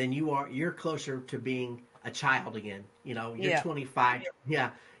than you are. You're closer to being a child again. You're Yeah. 25. Yeah,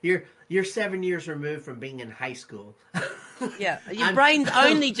 you're 7 years removed from being in high school. Yeah. Your I'm, brain's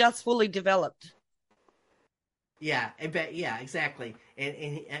only just fully developed. yeah, I bet. Yeah, exactly. And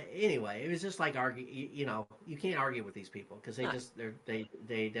anyway, it was just like argue. You can't argue with these people because they No. just they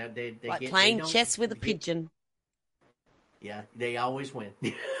Like get they playing don't chess with a get. pigeon. Yeah, they always win.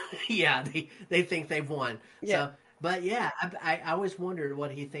 Yeah, they think they've won. Yeah. So, but yeah, I always wondered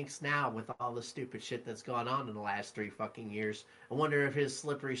what he thinks now with all the stupid shit that's gone on in the last 3 fucking years. I wonder if his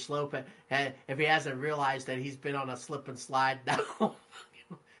slippery slope, if he hasn't realized that he's been on a slip and slide now.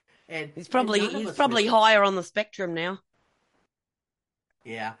 and none of He's us probably really. higher on the spectrum now.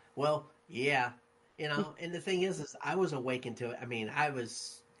 Yeah, well, yeah, and the thing is I was awakened to it. I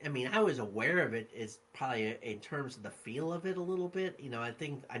was aware of it. Is probably in terms of the feel of it a little bit. I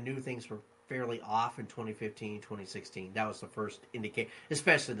think I knew things were fairly off in 2015, 2016. That was the first indicator,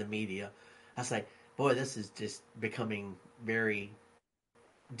 especially the media. I was like, boy, this is just becoming very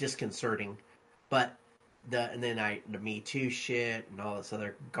disconcerting. But and then the Me Too shit and all this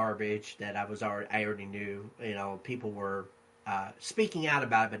other garbage that I already knew. People were speaking out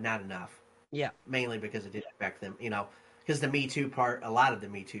about it, but not enough. Yeah. Mainly because it did affect them. Because the Me Too part, a lot of the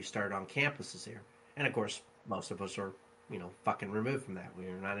Me Too started on campuses here, and of course, most of us are fucking removed from that.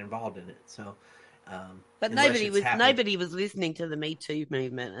 We're not involved in it, so. But Unless it's happening. nobody was listening to the Me Too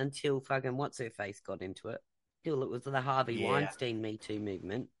movement until fucking what's her face got into it. Till it was the Harvey Yeah. Weinstein Me Too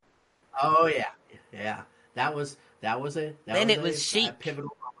movement. Oh yeah, yeah. Then it was a chic.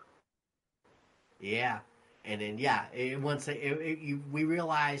 pivotal. Yeah, and then yeah, we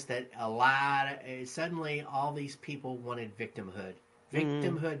realized that a lot. Suddenly, all these people wanted victimhood. Mm,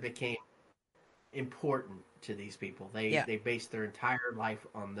 Victimhood became important to these people. They yeah. they based their entire life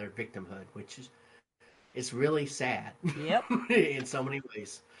on their victimhood, which is it's really sad Yep. in so many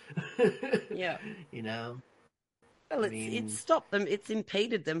ways. Yeah. you know, Well, I it's mean, stopped them. It's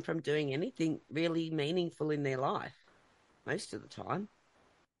impeded them from doing anything really meaningful in their life most of the time.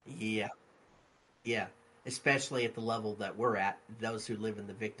 yeah, yeah. Especially at the level that we're at, those who live in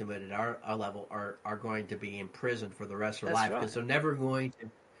the victimhood at our level are going to be imprisoned for the rest of their That's life because right.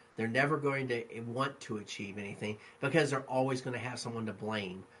 they're never going to want to achieve anything because they're always going to have someone to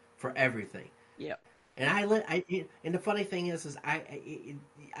blame for everything. Yep. And and the funny thing is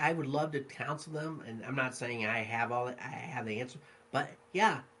I would love to counsel them, and I'm not saying I have the answer, but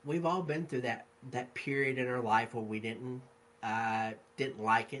yeah, we've all been through that period in our life where we didn't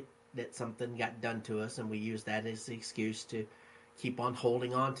like it, that something got done to us, and we use that as the excuse to keep on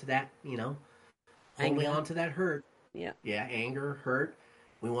holding on to that, holding Anger. on to that hurt. Yeah. Yeah, anger, hurt.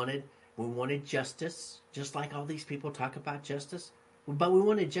 We wanted we wanted justice, just like all these people talk about justice. but we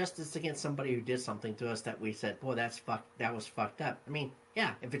wanted justice against somebody who did something to us that we said, boy, that was fucked up. I mean,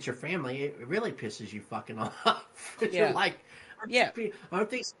 yeah, if it's your family, it really pisses you fucking off. You're Yeah. like, Yeah. aren't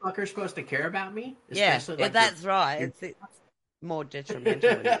these fuckers supposed to care about me? Yeah. Especially like That's right. your It's more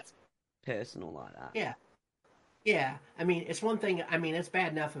detrimental when it's personal like that. yeah. Yeah, I mean, it's one thing. I mean, it's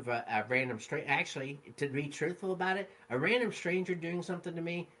bad enough of a random stranger. Actually, to be truthful about it, a random stranger doing something to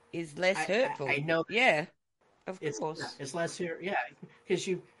me, Is less I hurtful. know Yeah, of it's course. it's less here. Yeah, because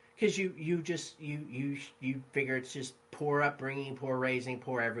you figure it's just poor upbringing, poor raising,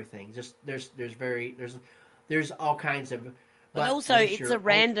 poor everything. Just there's all kinds of. But But also, once it's a you're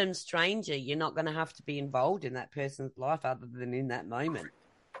random stranger. You're not going to have to be involved in that person's life other than in that moment.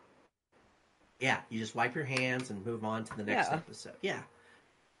 yeah, you just wipe your hands and move on to the next Yeah. episode. Yeah,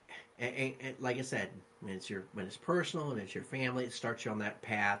 and like I said, when it's personal and it's your family, it starts you on that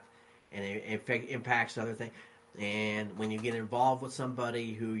path, and it impacts other things. And when you get involved with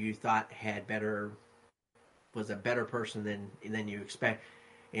somebody who you thought had better was a better person than you expect,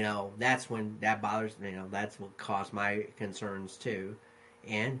 that's when that bothers me. That's what caused my concerns too.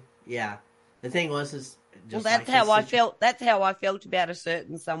 And yeah, the thing was is Well, just that's like this how I situation. felt. That's how I felt about a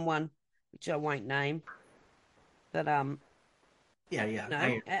certain someone, which I won't name. But Yeah, yeah,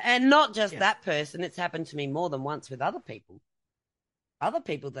 I and not just yeah, that person. It's happened to me more than once with other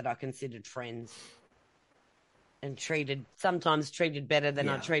people that I considered friends and sometimes treated better than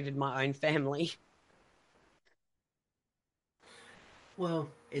I yeah. treated my own family. Well,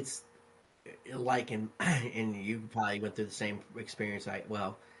 it's like and you probably went through the same experience.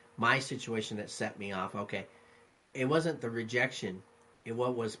 My situation that set me off. Okay, it wasn't the rejection.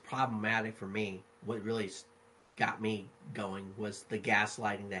 What was problematic for me. What really got me going was the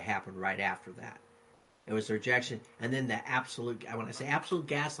gaslighting that happened right after that. It was the rejection, and then the absolute. When I say absolute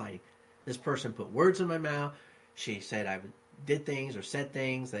gaslighting, this person put words in my mouth. She said I did things or said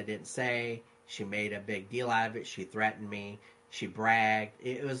things I didn't say. She made a big deal out of it. She threatened me. She bragged.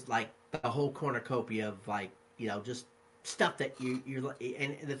 It was like the whole cornucopia of just stuff that you're.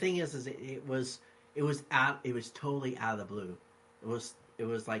 And the thing is it was totally out of the blue. It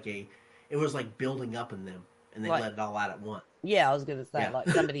was like it was like building up in them, and they Like, let it all out at once. yeah, I was going to say, Yeah, like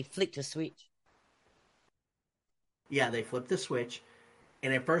somebody flicked a switch. yeah. They flipped the switch,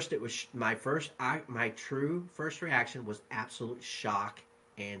 and at first it was my true first reaction was absolute shock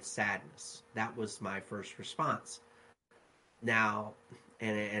and sadness. That was my first response. Now,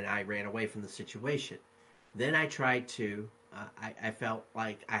 and I ran away from the situation. Then I tried to. I felt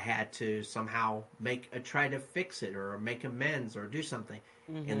like I had to somehow try to fix it or make amends or do something,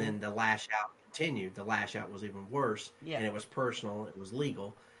 and Hmm. then the lash out continued. The lash out was even worse, Yeah, and it was personal. It was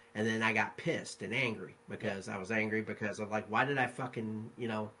legal, and then I got pissed and angry yeah. because I was angry because of like, why did I fucking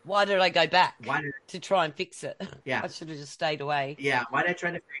Why did I go back why did to try and fix it? yeah I should have just stayed away. yeah, why did I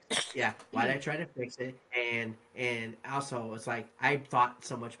try to fix it? Yeah, why did I try to fix it? And also it's like I thought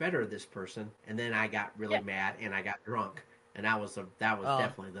so much better of this person, and then I got really Yeah. mad and I got drunk, and that was Oh,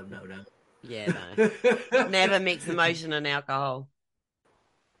 definitely the no yeah, no. no. Never mix emotion and alcohol.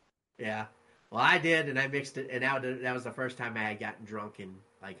 Yeah, well I did, and I mixed it, and that was the first time I had gotten drunk in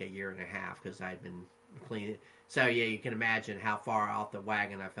like a year and a half because I'd been clean. So yeah, you can imagine how far off the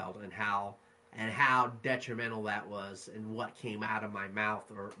wagon I felt, and how detrimental that was, and what came out of my mouth,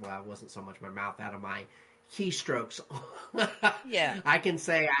 or well, it wasn't so much my mouth, out of my keystrokes. Yeah. I can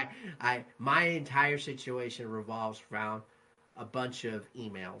say my entire situation revolves around a bunch of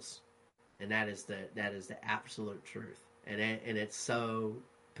emails, and that is the absolute truth, and it's so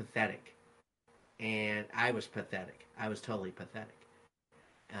pathetic, and I was pathetic. I was totally pathetic.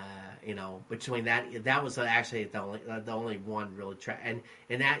 Between that was actually the only one really and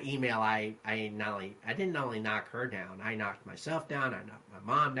in that email I didn't only knock her down, I knocked myself down, I knocked my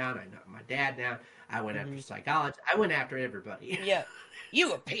mom down, I knocked my dad down, I went after Hmm. psychologists, I went after everybody. Yeah.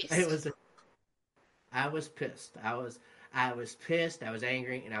 You were it pissed. was I was pissed. I was pissed, I was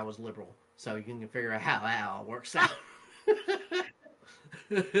angry, and I was liberal. So you can figure out how that all works out.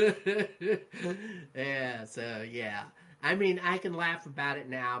 Yeah, so yeah. I mean, I can laugh about it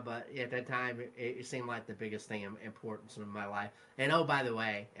now, but at that time, it seemed like the biggest thing of importance in my life. And oh, by the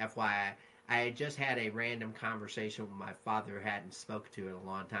way, FYI, I had just had a random conversation with my father who hadn't spoken to in a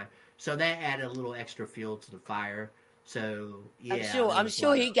long time. So that added a little extra fuel to the fire. So yeah, there I'm was a sure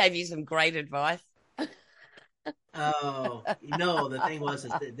lot of he gave you some great advice. oh no. The thing was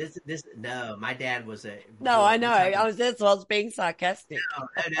is that this no. My dad was a No, boy. I know. You talk about That's why I was being sarcastic. no.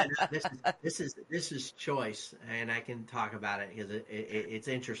 This is choice, and I can talk about it because it's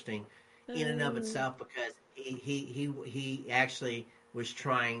interesting in and of Mm. itself because he actually was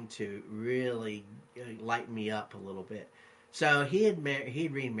trying to really lighten me up a little bit. So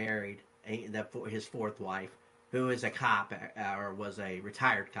he'd remarried his fourth wife, who is a cop or was a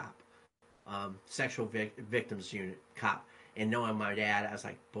retired cop, sexual victims unit cop. And knowing my dad, I was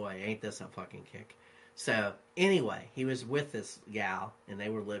like, boy, ain't this a fucking kick. So anyway, he was with this gal, and they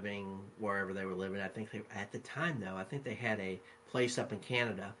were living wherever they were living. I think at the time though, I think they had a place up in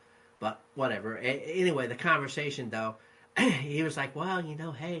Canada, but whatever. Anyway, the conversation though, he was like, well,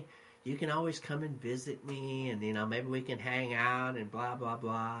 hey, you can always come and visit me, and maybe we can hang out and blah blah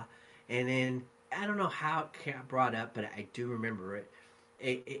blah. And then I don't know how it got brought up, but I do remember it.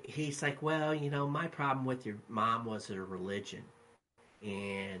 He's like, well, my problem with your mom was her religion,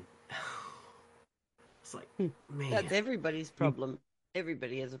 and it's like, man, That's everybody's problem.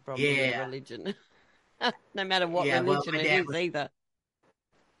 Everybody has a problem with yeah, religion, no matter what yeah. Well, religion my it dad is, was either.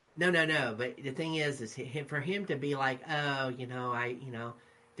 no. But the thing is for him to be like, oh,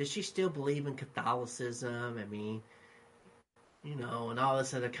 does she still believe in Catholicism? I mean, and all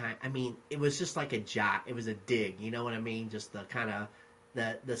this other kind. I mean, it was just like a jot. It was a dig. You know what I mean? Just the kind of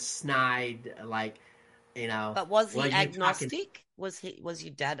the snide, like, But was well, he you're talking. agnostic? Was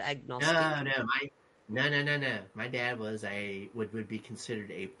your dad No, agnostic? no, no. My dad would be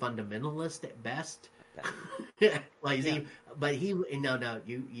considered a fundamentalist at best. Okay. Well, Yeah. but he no,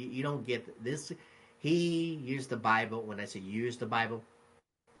 you don't get this. He used the Bible. When I say use the Bible,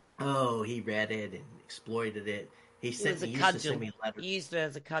 oh, he read it and exploited it. He was a He used to send cudgel. me letters. He used it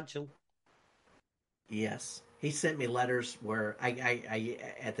as a cudgel. Yes, he sent me letters where I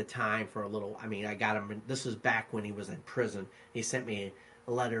at the time for a little. I mean, I got him. This was back when he was in prison. He sent me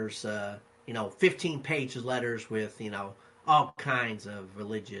letters. 15-page letters with all kinds of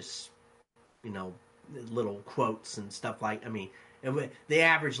religious, you know, little quotes and stuff like. I mean, the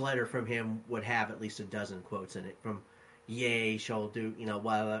average letter from him would have at least a dozen quotes in it. From Yay, shall do.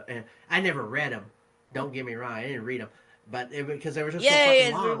 Well, and I never read them. Don't get me wrong, I didn't read them, but because they were just so Yay,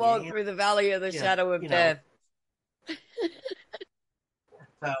 fucking as we long. walk through the valley of the shadow of death.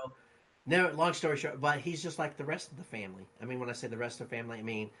 So, no, long story short, but he's just like the rest of the family. I mean, when I say the rest of the family, I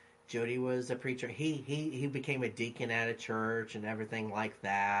mean Jody was a preacher. He became a deacon at a church and everything like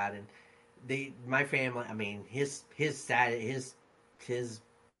that. And my family, I mean, his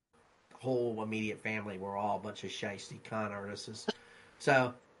whole immediate family were all a bunch of shiesty con artists.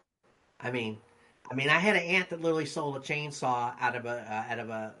 So, I mean, I had an aunt that literally sold a chainsaw out of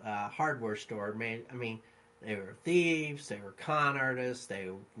a hardware store. Man, I mean, they were thieves, they were con artists, they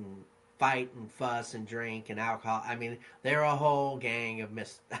fight and fuss and drink and alcohol. I mean, they're a whole gang of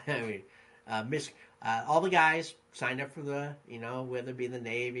I mean, all the guys signed up for whether it be the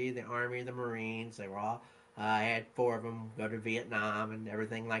Navy, the Army, the Marines. They were all. I had 4 of them go to Vietnam and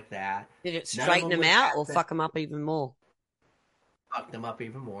everything like that. Did it None of straighten them them would out pass or it. fuck them up even more? Fucked them up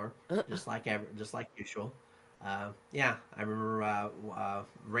even more, just like usual. Yeah, I remember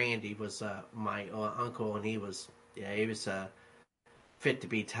Randy was my uncle, and he was fit to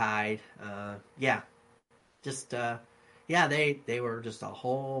be tied. Yeah, just yeah, they were just a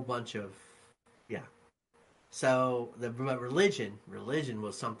whole bunch of yeah. So religion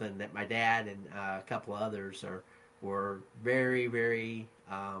was something that my dad and a couple of others were very very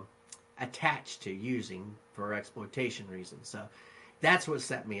attached to using for exploitation reasons. So that's what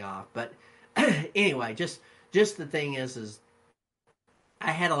set me off. But anyway, just the thing is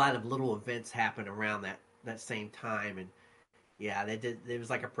I had a lot of little events happen around that same time, and yeah, they did. It was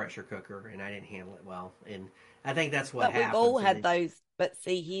like a pressure cooker, and I didn't handle it well, and I think that's what But we've all happens. had those. But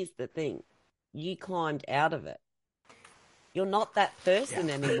see, here's the thing: you climbed out of it. You're not that person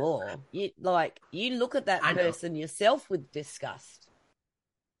Yeah, anymore. You look at that I know. person yourself with disgust.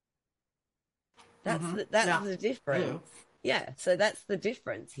 That's Yeah, the I know. difference. Yeah, so that's the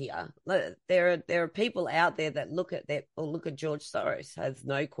difference here. There are people out there that look at that or look at George Soros has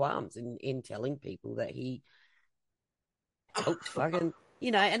no qualms in telling people that he helped fucking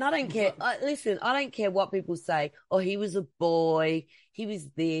and I don't care. Listen, I don't care what people say. Oh, he was a boy. He was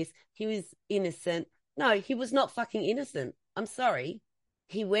this. He was innocent. No, he was not fucking innocent. I'm sorry.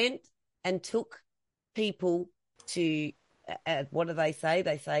 He went and took people to what do they say?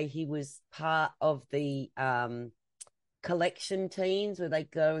 They say he was part of the collection teams where they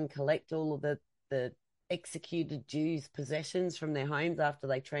go and collect all of the executed Jews' possessions from their homes after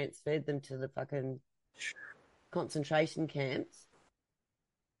they transferred them to the fucking concentration camps,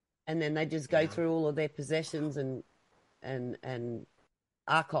 and then they just go Yeah. through all of their possessions and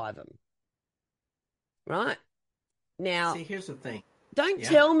archive them. Right now, See, here's the thing. don't Yeah.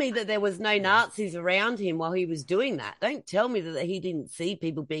 tell me that there was no Yeah. Nazis around him while he was doing that. Don't tell me that he didn't see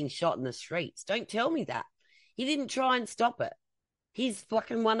people being shot in the streets. Don't tell me that. He didn't try and stop it. He's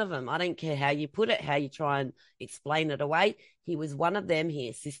fucking one of them. I don't care how you put it, how you try and explain it away. He was one of them. He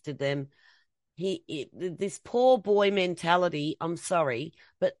assisted them. This poor boy mentality. I'm sorry,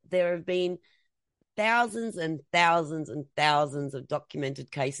 but there have been thousands and thousands and thousands of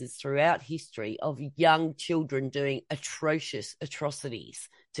documented cases throughout history of young children doing atrocious atrocities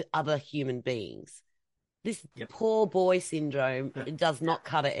to other human beings. This poor boy syndrome, it does not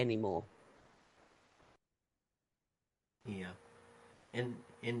cut it anymore. Yeah. And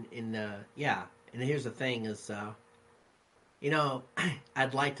yeah, and here's the thing is,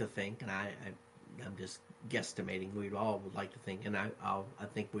 I'd like to think, and I'm just guesstimating, we all would like to think, and I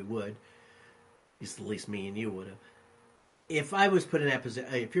think we would, at least me and you would have. If I was put in that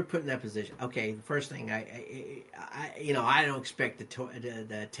position, if you're put in that position, okay, the first thing I don't expect the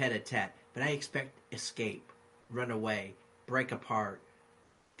tete-a-tete, but I expect escape, run away, break apart,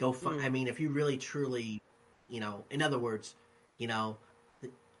 go find. I mean, if you really truly, in other words, you know,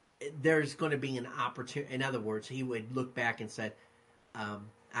 there's going to be an opportunity. In other words, he would look back and said,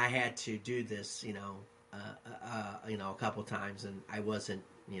 "I had to do this, a couple times, and I wasn't,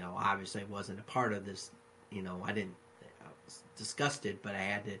 obviously, I wasn't a part of this. I didn't. I was disgusted, but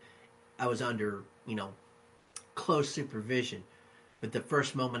I was under, close supervision. But the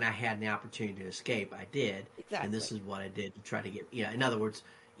first moment I had the opportunity to escape, I did, Exactly. and this is what I did to try to get. Yeah, in other words."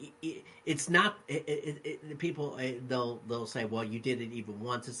 It's not. People they'll say, "Well, you did it even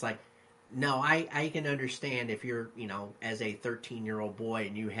once." It's like, no, I can understand if you're as a 13-year-old boy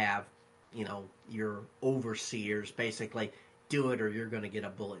and you have your overseers basically do it or you're going to get a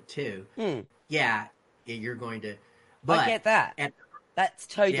bullet too. Yeah, you're going to. But I get that. That's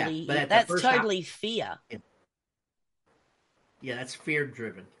totally totally fear. Yeah, that's fear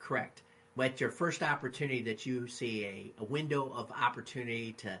driven. Correct. But your first opportunity that you see a window of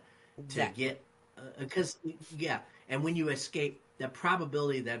opportunity to get because and when you escape, the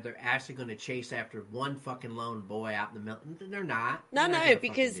probability that they're actually going to chase after one fucking lone boy out in the middle, they're not. No,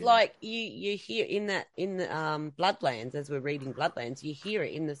 because like you hear in the Bloodlands, as we're reading Bloodlands, you hear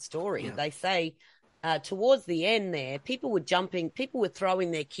it in the story. Yeah. They say towards the end there, people were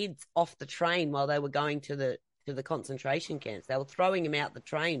throwing their kids off the train while they were going to the concentration camps. They were throwing them out the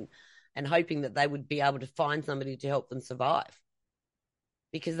train and hoping that they would be able to find somebody to help them survive,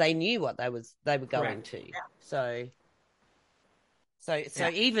 because they knew what they were going to. Yeah. So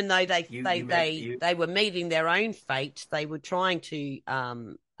even though they were meeting their own fate, they were trying to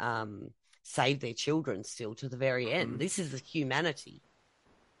save their children still to the very end. Mm-hmm. This is the humanity.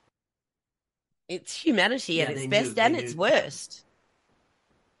 It's humanity at its best and its worst.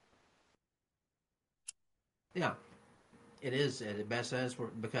 Yeah. It is at its best and its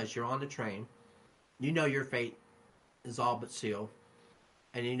worst because you're on the train. You know your fate is all but sealed.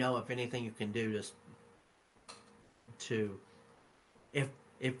 And you know if anything you can do to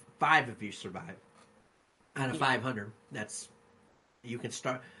if 5 of you survive out of 500, you can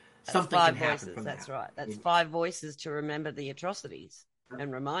start. Something can happen from that. That's right. That's 5 voices to remember the atrocities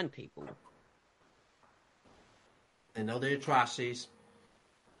and remind people. They know the atrocities.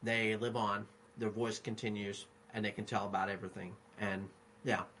 They live on. Their voice continues, and they can tell about everything. And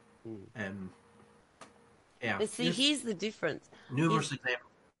yeah, and yeah. But see, here's the difference. Numerous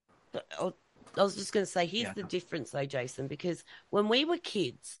examples. I was just going to say, here's the difference, though, Jason, because when we were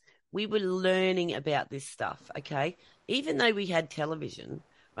kids, we were learning about this stuff. Okay, even though we had television,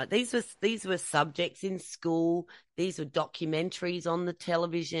 right? These were subjects in school. These were documentaries on the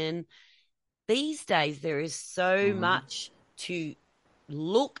television. These days, there is so much to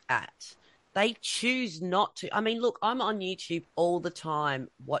look at. They choose not to. I mean, look, I'm on YouTube all the time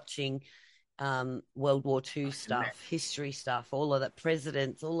watching World War II stuff, history stuff, all of that,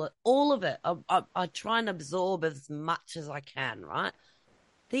 presidents, all of it. I try and absorb as much as I can, right?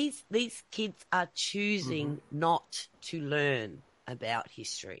 These kids are choosing not to learn about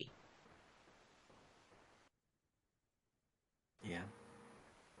history. Yeah,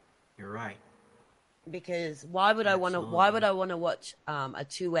 you're right. Because why would I want to watch a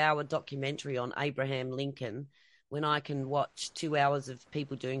 2-hour documentary on Abraham Lincoln when I can watch 2 hours of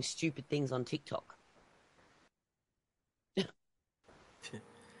people doing stupid things on TikTok?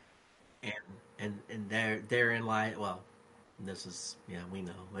 and therein lie, well, this is, we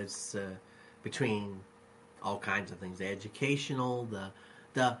know it's between all kinds of things, the educational,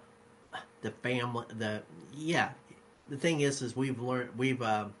 the family, the thing is we've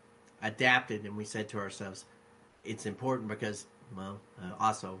adapted, and we said to ourselves, it's important because,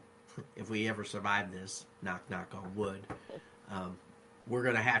 also, if we ever survive this, knock on wood, we're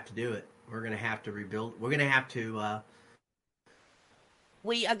going to have to do it. We're going to have to rebuild. We're going to have to.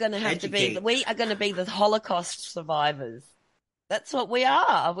 We are going to have educate. We are going to be the Holocaust survivors. That's what we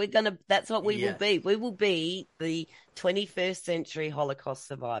are. That's what we will be. Yes. We will be the 21st century Holocaust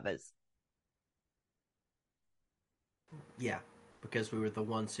survivors. Yeah, because we were the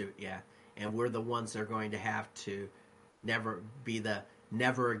ones who, yeah, and we're the ones that are going to have to never be the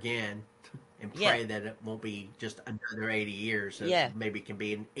never again and Yeah. pray that it won't be just another 80 years. Yeah. Maybe it can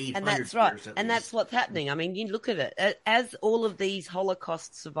be in And 800 that's right. years at And that's least. what's happening. I mean, you look at it as all of these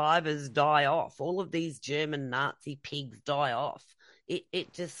Holocaust survivors die off, all of these German Nazi pigs die off.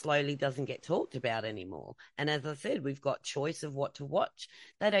 It just slowly doesn't get talked about anymore. And as I said, we've got choice of what to watch.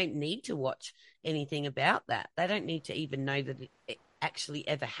 They don't need to watch anything about that. They don't need to even know that it actually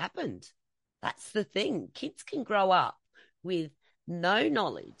ever happened. That's the thing. Kids can grow up with no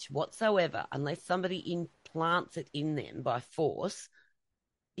knowledge whatsoever unless somebody implants it in them by force.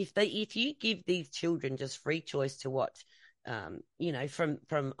 If you give these children just free choice to watch, from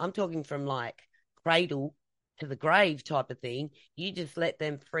I'm talking from like cradle to the grave type of thing, you just let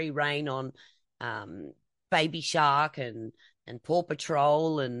them free reign on Baby Shark and Paw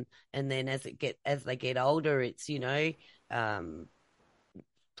Patrol, and then as they get older, it's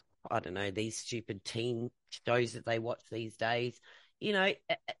I don't know, these stupid teen shows that they watch these days.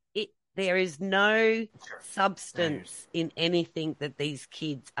 There is no Sure. substance in anything that these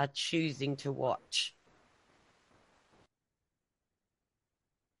kids are choosing to watch.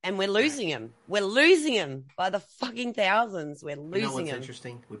 And we're losing them. We're losing them by the fucking thousands. We're You know losing what's them.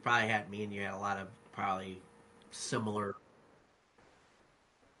 interesting? We probably had, me and you had a lot of probably similar,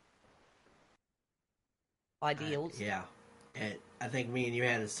 Ideals yeah. And I think me and you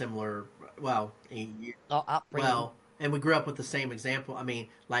had a similar, well, or upbringing. well, and we grew up with the same example. I mean,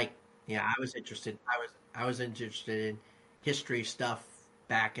 like, yeah, I was interested in history stuff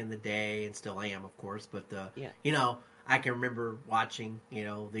back in the day, and still am, of course. But Yeah. you know, I can remember watching,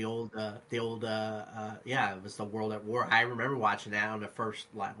 yeah, it was the World at War. I remember watching that on the first,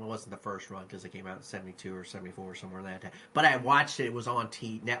 like, well, it wasn't the first run because it came out in '72 or '74 somewhere in that time. But I watched it. It was on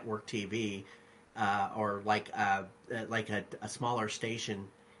network TV, or like a smaller station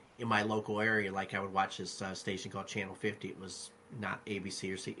in my local area. Like I would watch this station called Channel 50. It was not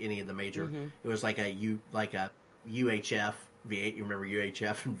ABC or any of the major. Mm-hmm. It was like a UHF V8. You remember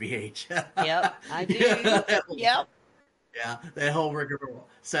UHF and VHF? Yep, I do. Yep. Yeah, that whole rigmarole.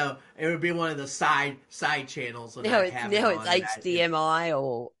 So it would be one of the side channels, and Now I'd it's have it now it's on.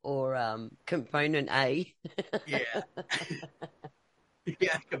 HDMI or component A. Yeah,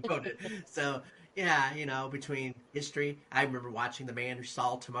 yeah, component. So yeah, between history, I remember watching The Man Who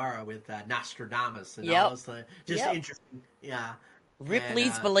Saw Tomorrow with Nostradamus and all Yep. this. Just Yep. interesting. Yeah, and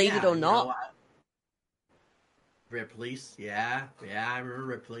Ripley's Believe It or Not. Ripley's. Yeah, yeah, I remember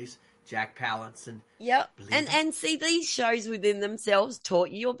Ripley's. Jack Palance and Yep. Believe And It. and see, these shows within themselves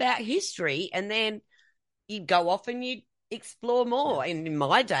taught you about history, and then you'd go off and you'd explore more. Yes. And in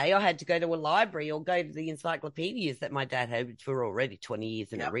my day, I had to go to a library or go to the encyclopedias that my dad had, which were already 20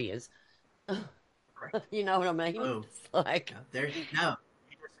 years in Yep. arrears. Correct. You know what I mean? Boom. It's like, Yeah, there.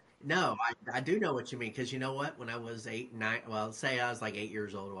 No, I do know what you mean, because you know what? When I was 8, 9, well, say I was like 8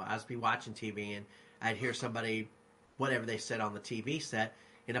 years old, I was be watching TV and I'd hear somebody, whatever they said on the TV set,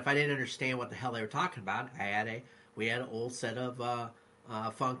 and if I didn't understand what the hell they were talking about, we had an old set of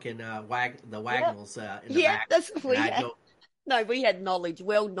funk and the yeah, Wagnalls in the yeah, back, that's what and we I'd had. go No, we had knowledge,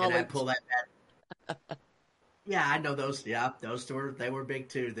 world and I'd knowledge. pull that. Yeah, I know those. Yeah, those they were big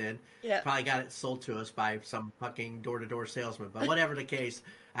too. Then Yeah, probably got it sold to us by some fucking door to door salesman. But whatever the case,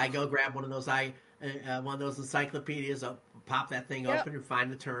 I go grab one of those encyclopedias, pop that thing yeah, open, and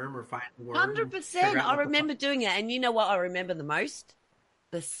find the term or find the word and figure 100%. out I what the fuck. remember doing it. And you know what I remember the most?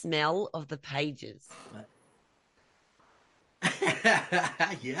 The smell of the pages.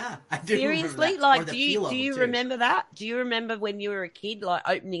 Yeah, I do remember Seriously, that, or like, the do you feel do of them you too. remember that? Do you remember when you were a kid, like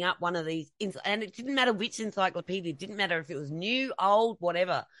opening up one of these, and it didn't matter which encyclopedia, it didn't matter if it was new, old,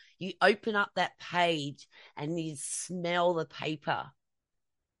 whatever. You open up that page and you smell the paper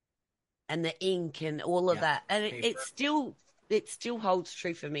and the ink and all of Yeah, that, and paper. it still holds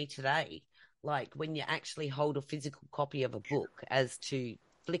true for me today. Like when you actually hold a physical copy of a book, as to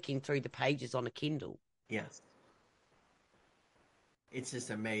flicking through the pages on a Kindle. Yes, it's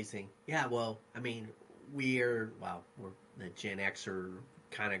just amazing. Yeah, well, I mean, we're the Gen Xer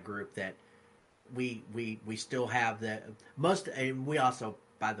kind of group that we still have the most, and we also,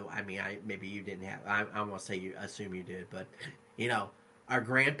 by the way, I mean, maybe you didn't have. I won't say you. Assume you did, but you know, our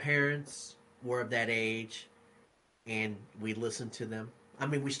grandparents were of that age, and we listened to them. I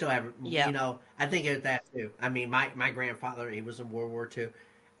mean, we still have. Yeah. I think of that too. I mean, my grandfather, he was in World War II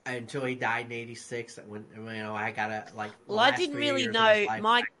until he died in '86. When I got like the Well, I last didn't 3 really years of his know life.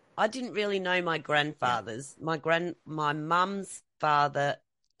 my I didn't really know my Yeah, grandfathers. My mum's stepfather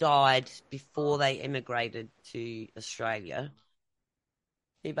died before they immigrated to Australia.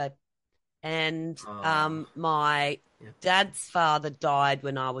 See, babe. And my Yeah. dad's father died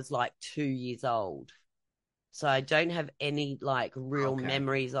when I was like 2 years old. So I don't have any like real Okay.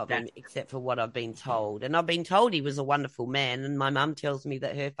 memories of him That's except for what I've been told. And I've been told he was a wonderful man. And my mum tells me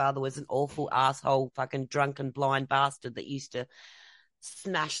that her father was an awful asshole, fucking drunken blind bastard that used to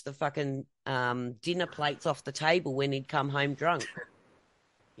smash the fucking dinner plates off the table when he'd come home drunk.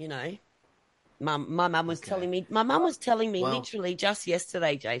 You know, my mum was okay. telling me Well, literally just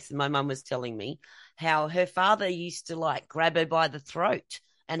yesterday, Jason. My mum was telling me how her father used to like grab her by the throat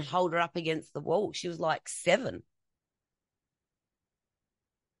and hold her up against the wall. She was like 7.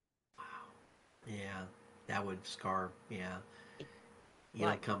 yeah, that would scar. Yeah, you don't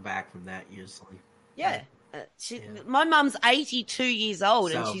Like, come back from that usually. yeah. Yeah. My mum's 82 years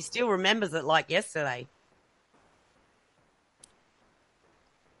old and So, she still remembers it like yesterday.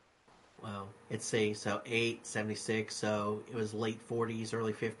 well, let's see. So 876. So it was late 40s,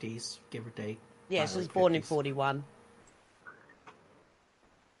 early 50s, give or take. Yeah, she Probably was late born in 50s. 41.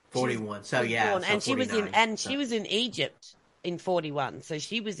 She was 41. she So was yeah, born so and 49. she So was in Egypt in 41. So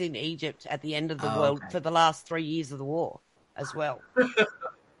she was in Egypt at the end of the oh, world okay. for the last 3 years of the war as well.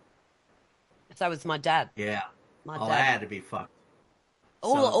 So was my dad. Yeah. My Oh, that dad. had to be fucked. So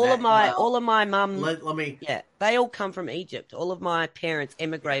All of my mum, let me. yeah, they all come from Egypt. All of my parents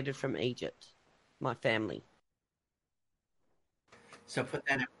emigrated from Egypt. My family. So put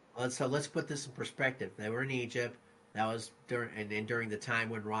that. So let's put this in perspective. They were in Egypt. That was during the time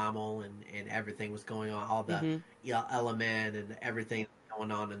when Rommel and everything was going on, all the Hmm. element and everything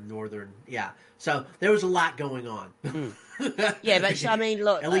going on in northern. Yeah. So there was a lot going on. Mm. Yeah, but I mean,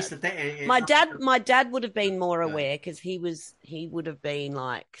 look, At least at that. And my dad would have been more good. aware because he would have been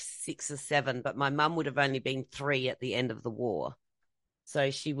like 6 or 7, but my mum would have only been 3 at the end of the war, so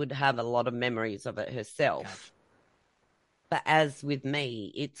she would have a lot of memories of it herself. Gotcha. But as with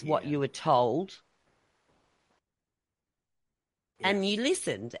me, it's what Yeah. you were told and you Yes.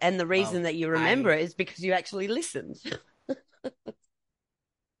 listened, and the Well, reason that you remember I it is because you actually listened.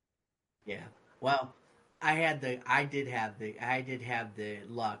 yeah. Well, I did have the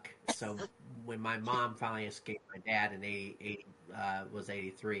luck. So when my mom finally escaped my dad in 80 was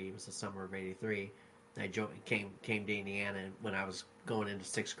 83, it was the summer of 83. Came to Indiana when I was going into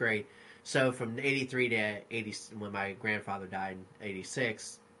 6th grade. So from 83 to 80 when my grandfather died in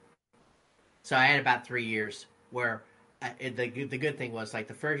 86. So I had about 3 years where the good thing was like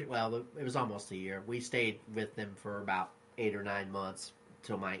the first it was almost a year. We stayed with them for about 8 or 9 months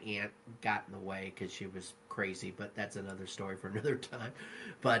till my aunt got in the way because she was crazy. But that's another story for another time.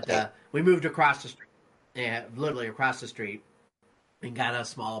 But we moved across the street, literally across the street, and got a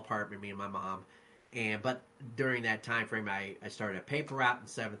small apartment. Me and my mom. But during that time frame, I started a paper route in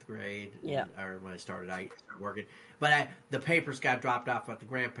 7th grade, Yeah. or when I started working. But the papers got dropped off at the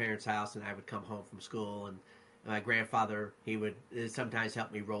grandparents' house, and I would come home from school, and my grandfather he would sometimes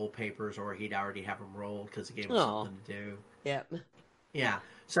help me roll papers, or he'd already have them rolled because he gave him Oh, something to do. yeah. Yeah.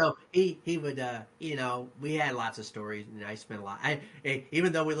 So he would we had lots of stories and I spent a lot.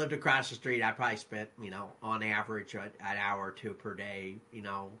 Even though we lived across the street, I probably spent on average an hour or two per day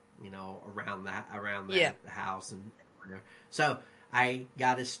around Yeah. the house and so I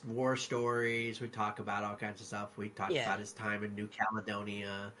got his war stories. We talk about all kinds of stuff. We talked Yeah. about his time in New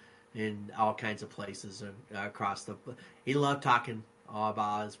Caledonia and all kinds of places across the. He loved talking all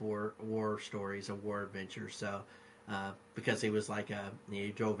about his war stories and war adventures. So because he was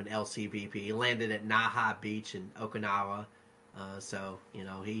he drove an LCBP. He landed at Naha Beach in Okinawa. So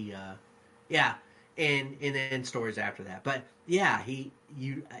yeah, and then stories after that. But yeah,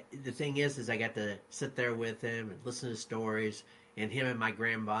 the thing is I got to sit there with him and listen to stories. And him and my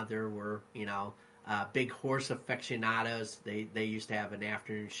grandmother were big horse aficionados. They used to have an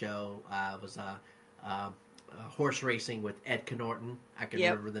afternoon show. It was horse racing with Ed Connorton. I can Yep.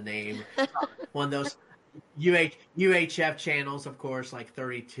 remember the name. One of those UHF channels, of course, like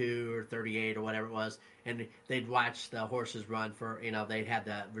 32 or 38 or whatever it was, and they'd watch the horses run for, they'd have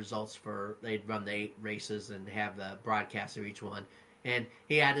the results they'd run the 8 races and have the broadcast of each one. And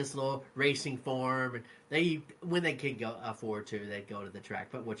he had this little racing form, and when they could afford to, they'd go to the track,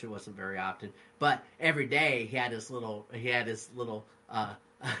 but which it wasn't very often. But every day he had his little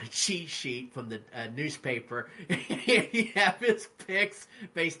cheat sheet from the newspaper. He have his picks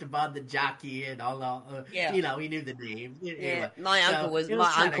based upon the jockey and all. Yeah. He knew the names. Yeah. Anyway, My so uncle was it was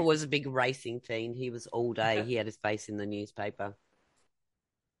my kind uncle was a big racing fiend. He was all day. of He had his face in the newspaper.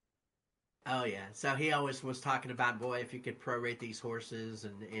 Oh yeah. So he always was talking about, boy, if you could prorate these horses,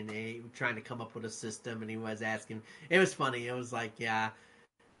 and he was trying to come up with a system, and he was asking. It was funny. It was like, yeah,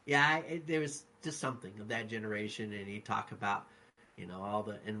 yeah. There was just something of that generation, and he'd talk about, all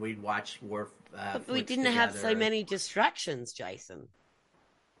the, and we'd watch war But we flicks didn't have so together. many distractions, Jason.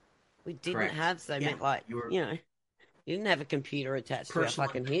 We didn't Correct. have so Yeah, many, like, you were you didn't have a computer attached to our personally.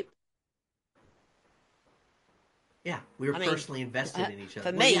 fucking hip. Yeah, we were I mean, personally invested in each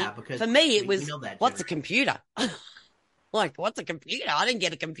other. for Well, yeah, me, because for me, it we was know that what's a generation. computer? Like, what's a computer? I didn't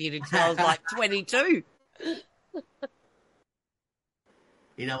get a computer until I was like 22.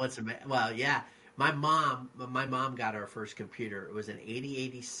 You know what's well, yeah. My mom got our first computer. It was an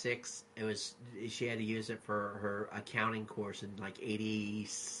 8086. It was she had to use it for her accounting course in like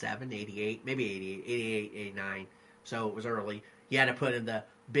 87, 88, maybe 88, 88, 89. So it was early. You had to put in the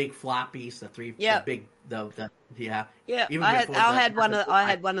big floppies, the Yep. big the yeah. Yeah, Even I had before I the had one of before I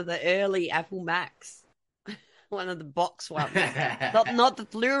had one of the early Apple Macs, one of the box ones. Not the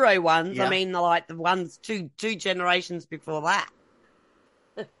fluoro ones. I Yep. mean the ones two generations before that.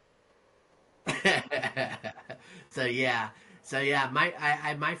 So yeah,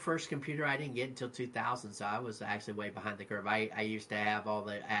 my first computer I didn't get until 2000, so I was actually way behind the curve. I used to have all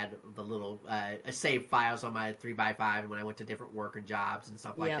the add the little save files on my 3x5 when I went to different work and jobs and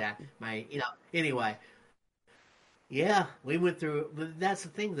stuff like Yeah. that. Anyway, yeah, we went through. But that's the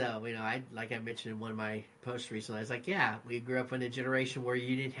thing, though. I like I mentioned in one of my posts recently. I was like, yeah, we grew up in a generation where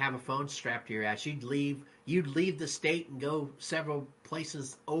you didn't have a phone strapped to your ass. You'd leave the state and go several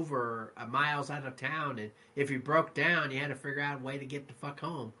places over miles out of town, and if you broke down, you had to figure out a way to get the fuck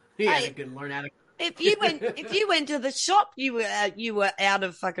home. You had Hey, to learn how to. if you went to the shop, you were out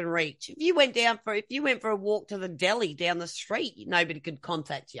of fucking reach. If you went for a walk to the deli down the street, nobody could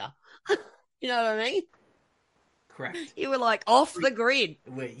contact you. You know what I mean? Correct. You were like off the grid.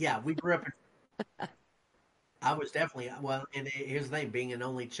 Yeah, we grew up. I was definitely well, and here's the thing: being an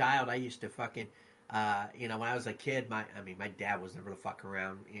only child, I used to fucking, when I was a kid, my dad was never to fuck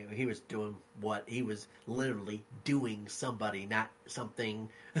around. He was doing what he was literally doing somebody, not something.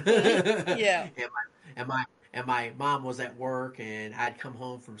 Yeah. And my mom was at work, and I'd come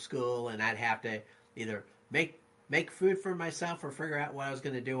home from school, and I'd have to either make food for myself or figure out what I was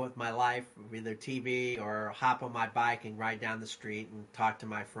going to do with my life, either TV or hop on my bike and ride down the street and talk to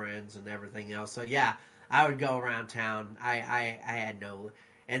my friends and everything else. So yeah, I would go around town. I had no,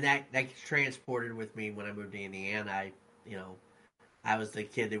 and that transported with me when I moved to Indiana. You know, I was the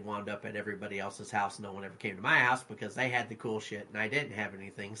kid that wound up at everybody else's house. No one ever came to my house because they had the cool shit and I didn't have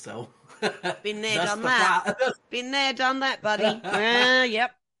anything. So, Been there, thus done the that. pro- Been there, done that, buddy.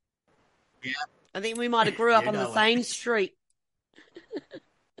 Yep. Yeah, I think we might have grew up you on the know it. same street.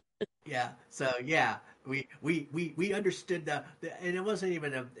 Yeah. So yeah, we understood and it wasn't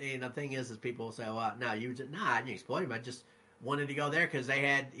even the thing is people say, well, no, I didn't exploit him. I just wanted to go there because they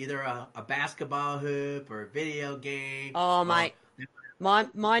had either a basketball hoop or a video game Oh, or mate. My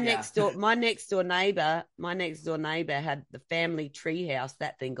yeah. next door neighbor had the family tree house.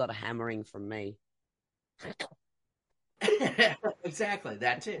 That thing got a hammering from me. Exactly.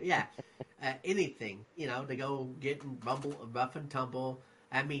 That's it. Yeah. Anything, to go get and rough and tumble.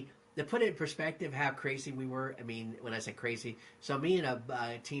 I mean, to put it in perspective, how crazy we were. I mean, when I say crazy, so me and a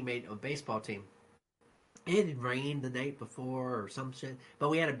teammate, a baseball team, it had rained the night before or some shit, but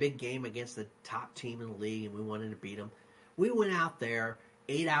we had a big game against the top team in the league, and we wanted to beat them. We went out there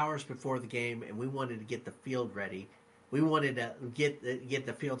 8 hours before the game, and we wanted to get the field ready. We wanted to get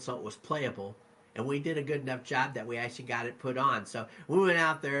the field so it was playable, and we did a good enough job that we actually got it put on. So we went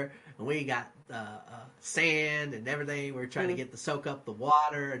out there and we got sand and everything. We were trying to Mm. get the soak up the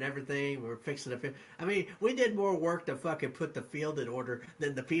water and everything. We were fixing the field. I mean, we did more work to fucking put the field in order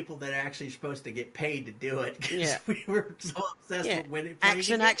than the people that are actually supposed to get paid to do it because Yeah. we were so obsessed Yeah. with winning, playing the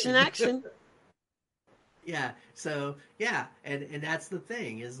Action, action, game. action. Yeah. So yeah, and that's the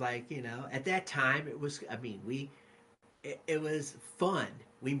thing is like at that time it was. I mean it was fun.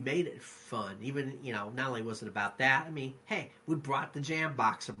 We made it fun. Even, not only was it about that, I mean, hey, we brought the jam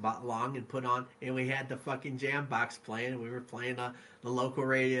box along and put on, and we had the fucking jam box playing, and we were playing the local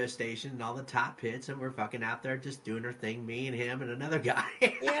radio station and all the top hits, and we're fucking out there just doing our thing, me and him and another guy.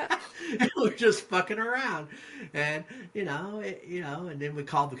 Yeah. And we're just fucking around. And, and then we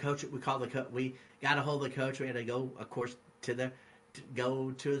called the coach. We got a hold of the coach. We had to go, of course,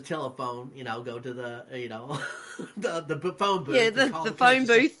 go to the telephone, go to the, the phone booth Yeah, and the, call the the coach phone and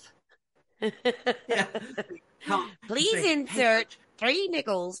say, booth. yeah, call and Please say, hey insert coach, 3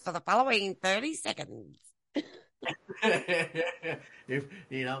 nickels for the following 30 seconds. If,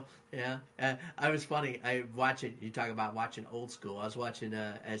 yeah. I was funny. I watching. You talk about watching old school. I was watching.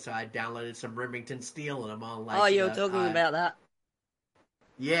 And so I downloaded some Remington Steel, and I'm on Oh, like you were the. talking about that.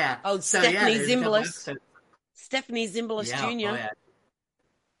 Yeah. Oh, So yeah, Stephanie there's a couple Zimbalist. episodes. Stephanie Zimbalist Yeah. Oh Jr. yeah.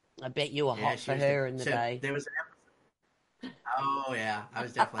 I bet you were Yeah. hot She for was good. her in the So day. there was an Oh yeah, I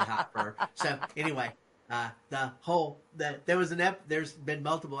was definitely hot for her. So anyway, there was there's been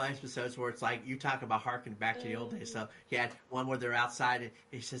multiple episodes where it's like you talk about harking back to the old days. So he had one where they're outside and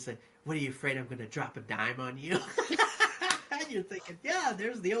he says, like, "What are you afraid I'm going to drop a dime on you?" And you're thinking, "Yeah,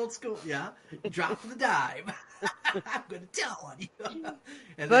 there's the old school. Yeah, drop the dime. I'm going to tell on you."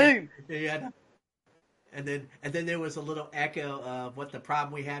 And then Boom. yeah, and then there was a little echo of what the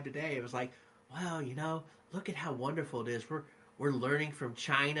problem we have today. It was like, wow, look at how wonderful it is. We're learning from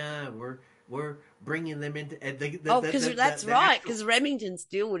China. We're bringing them into and Oh, because that's the right. actual. Because Remington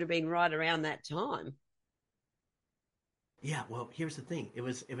Steel would have been right around that time. Yeah, well, here's the thing. It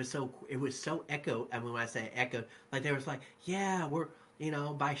was so echo. I mean, when I say echo, like there was like, yeah, we're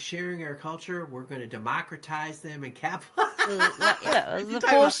by sharing our culture, we're going to democratize them and cap. Yeah, it was You the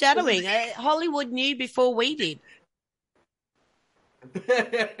talk about this foreshadowing. Hollywood knew before we did.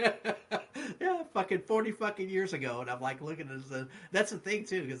 Yeah, fucking 40 fucking years ago, and I'm like looking at this. That's the thing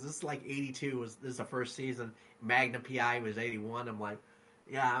too, because this is like 82 this is the first season. Magnum PI was 81. I'm like,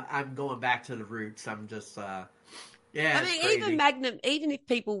 yeah, I'm going back to the roots. I'm just, yeah, I it's mean, even crazy. Magnum, even if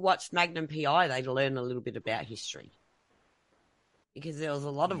people watched Magnum PI, they'd learn a little bit about history because there was a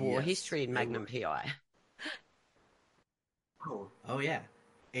lot of war Yes, history in they Magnum were. PI. Oh yeah,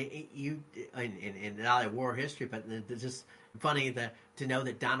 you and not a war history, but it's just funny to know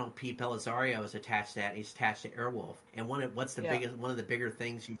that Donald P. Pellisario is attached to that. He's attached to Airwolf, and Yeah, one of the bigger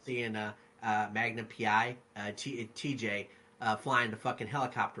things you see in Magnum PI, TJ flying the fucking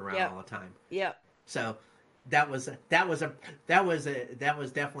helicopter around yeah, all the time. yeah. So that was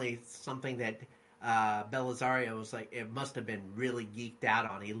definitely something that Belisario was like. It must have been really geeked out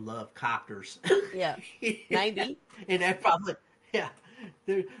on. He loved copters, Yeah, maybe. and that probably yeah.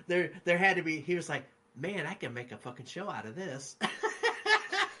 There had to be. He was like, man, I can make a fucking show out of this.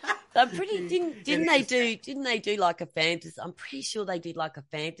 I'm pretty didn't And didn't it they was, do like a fantasy? I'm pretty sure they did like a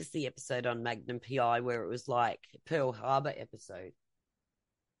fantasy episode on Magnum PI where it was like Pearl Harbor episode.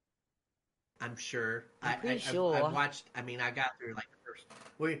 I'm sure. I'm pretty I've sure. watched. I mean, I got through like the first.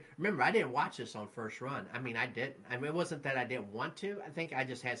 Well, remember, I didn't watch this on first run. I mean, I didn't. I mean, it wasn't that I didn't want to. I think I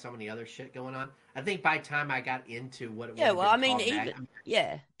just had so many other shit going on. I think by the time I got into what it would Yeah, have well, I been mean, called Mag,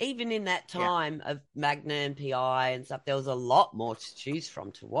 even in that yeah. time of Magnum PI and stuff, there was a lot more to choose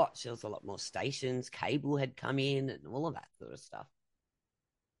from to watch. There was a lot more stations. Cable had come in and all of that sort of stuff.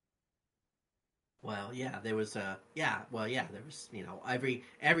 Well, yeah, there was well, yeah, there was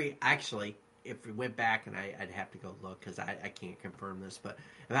every actually. If we went back and I'd have to go look because I can't confirm this, but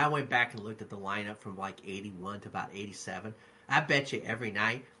if I went back and looked at the lineup from like 81 to about 87, I bet you every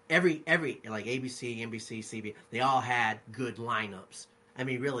night, every like ABC, NBC, CBS, they all had good lineups. I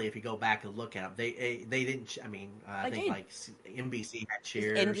mean, really, if you go back and look at them, they didn't. I mean, I They think did. like NBC had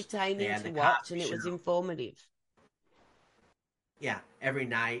It was Cheers, they entertaining had to the watch Cosby and it was Show. informative. Yeah, every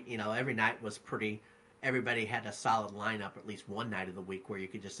night was pretty. Everybody had a solid lineup at least one night of the week where you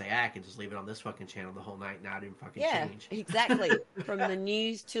could just say, I can just leave it on this fucking channel the whole night and not even fucking Yeah, change. exactly. From the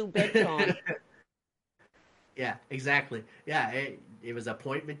news till bedtime. Yeah, exactly. Yeah, it was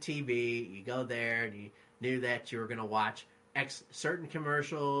appointment TV. You go there and you knew that you were going to watch certain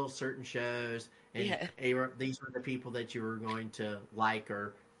commercials, certain shows, and Yeah. these were the people that you were going to like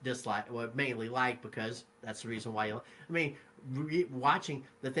or dislike. Well, mainly like because that's the reason why you. I mean, watching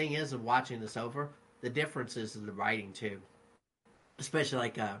the thing is of watching this over. The difference is in the writing too, especially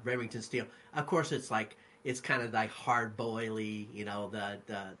like Remington Steele. Of course, it's kind of like hard boily,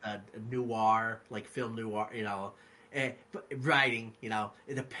 the noir, like film noir, but writing,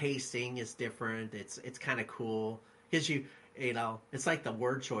 the pacing is different. It's kind of cool because it's like the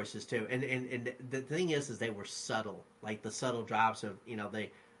word choices too. And the thing is they were subtle, like the subtle drops of,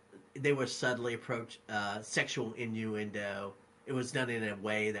 they were subtly approach sexual innuendo. It was done in a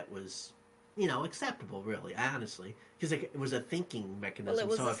way that was acceptable, really, honestly, because it was a thinking Well, it mechanism.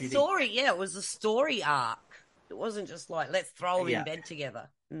 was So a if you did, story. Yeah, it was a story arc. It wasn't just like, let's throw them in yeah, bed together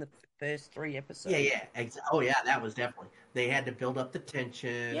in the first three yeah, episodes. yeah, oh yeah, that was definitely they had to build up the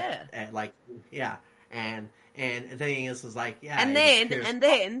tension, Yeah. and like, yeah, and the thing is like, yeah, And it was then, Pierce. and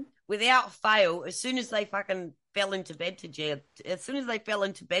then, without fail, as soon as they fucking fell into bed together, as soon as they fell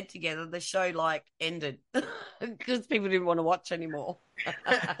into bed together, the show like ended because people didn't want to watch anymore.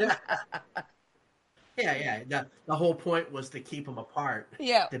 Yeah, yeah. The whole point was to keep them apart,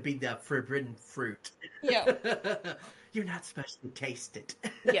 Yeah. to be the forbidden fruit. Yeah. You're not supposed to taste it.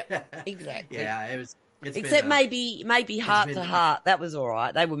 Yeah. Exactly. Yeah, it was. It's been Except a. maybe It's heart to been. heart. That was all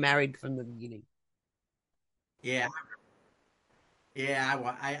right. They were married from the beginning. Yeah, yeah.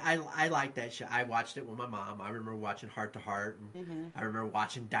 I like that show. I watched it with my mom. I remember watching Heart to Heart, and Mm-hmm. I remember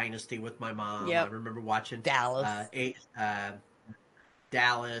watching Dynasty with my mom. I Yep. remember watching Dallas.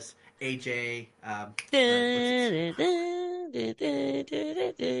 Dallas, AJ. What's it? Dun, dun, dun, dun,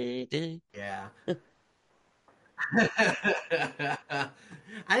 dun, dun, dun. Yeah.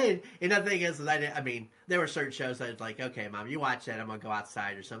 I didn't. And the thing is I didn't. I mean, there were certain shows that I was like, okay, mom, you watch that. I'm gonna go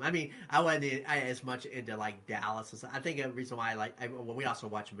outside or something. I mean, I wasn't as much into like Dallas. I think the reason why well, we also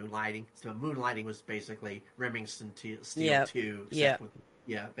watched Moonlighting. So Moonlighting was basically Remington Steel Yep. 2, Yep. except with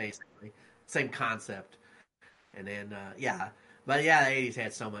yeah, basically same concept. And then yeah, but yeah, the '80s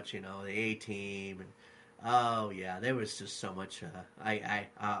had so much, the A Team and. Oh yeah, there was just so much. My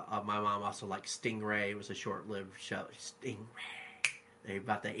mom also liked Stingray. It was a short-lived show. Stingray. They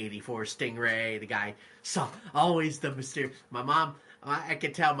about the '84 Stingray. The guy saw always the mysterious. My mom, I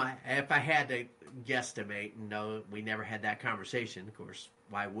could tell if I had to guesstimate. No, we never had that conversation. Of course,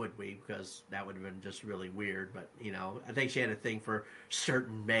 why would we? Because that would have been just really weird. But I think she had a thing for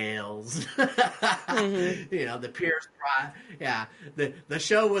certain males. Mm-hmm. The Pierce. Yeah, the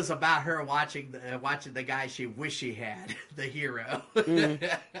show was about her watching the guy she wished she had, the hero. Mm.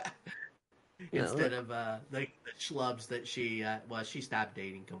 Instead of the schlubs that she stopped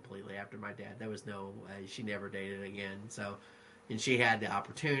dating completely after my dad. There was no, she never dated again. So, and she had the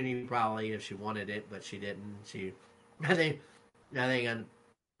opportunity probably if she wanted it, but she didn't. I think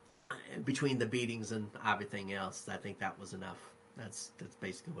between the beatings and everything else, I think that was enough. That's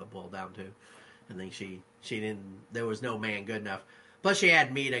basically what it boiled down to. I think she didn't. There was no man good enough. Plus, she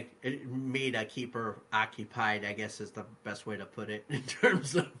had me to keep her occupied. I guess is the best way to put it in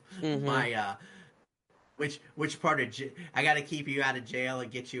terms of Mm-hmm. my which part of I got to keep you out of jail and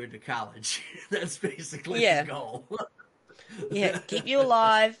get you into college. That's basically Yeah. the goal. Yeah. Keep you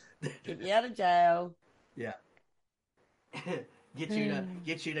alive. Keep you out of jail. Yeah. Get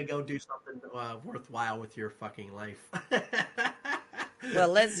you to go do something worthwhile with your fucking life. Well,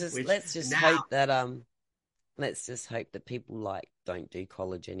 let's just now, hope that let's just hope that people don't do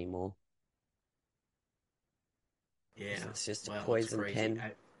college anymore. yeah, It's just a well, it's poison crazy. pen.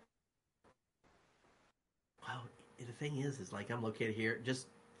 Well, the thing is like I'm looking here, just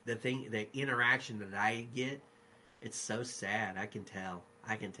the interaction that I get, it's so sad. I can tell.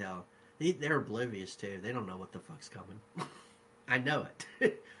 They're oblivious too. They don't know what the fuck's coming. I know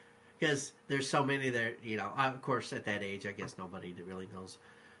it. Because there's so many there, of course, at that age, I guess nobody really knows.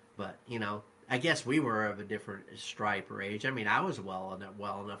 But, I guess we were of a different stripe or age. I mean, I was well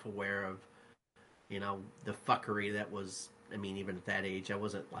enough aware of, the fuckery that was, I mean, even at that age, I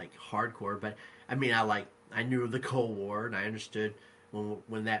wasn't like hardcore, but I mean, I knew the Cold War and I understood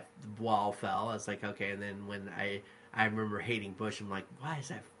when that wall fell. I was like, okay. And then when I remember hating Bush, I'm like, why is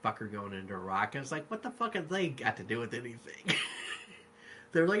that fucker going into Iraq? I was like, what the fuck have they got to do with anything?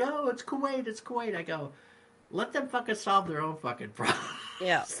 They're like, oh, it's Kuwait. I go, let them fucking solve their own fucking problems.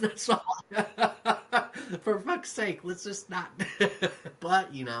 Yeah. That's all. For fuck's sake, let's just not.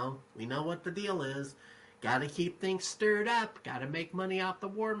 But, we know what the deal is. Got to keep things stirred up. Got to make money off the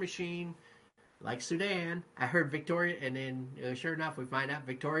war machine. Like Sudan. I heard Victoria, and then sure enough, we find out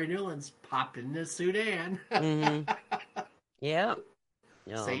Victoria Newlands popped into Sudan. Mm-hmm. Yeah.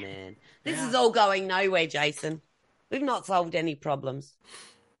 Oh, See? man. This Yeah. is all going nowhere, Jason. We've not solved any problems.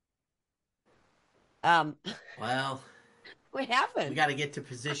 Well, We haven't. we got to get to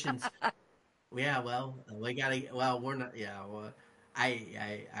positions. Yeah, well, we got to. Well, we're not. Yeah, well, I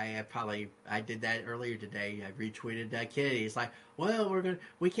did that earlier today. I retweeted that kid. He's like, well,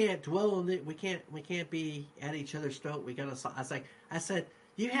 we can't dwell on it. We can't be at each other's throat. I said,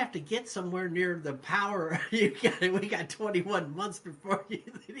 you have to get somewhere near the power. We got 21 months before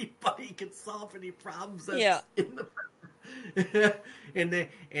anybody can solve any problems. Yeah. In the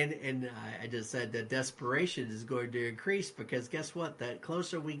and I just said that desperation is going to increase because guess what? The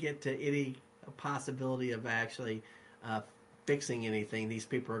closer we get to any possibility of actually fixing anything, these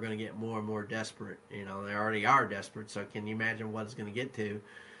people are going to get more and more desperate. They already are desperate. So can you imagine what it's going to get to?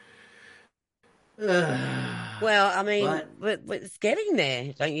 Well, I mean, but it's getting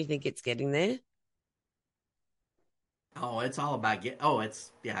there. Don't you think it's getting there? Oh, it's all about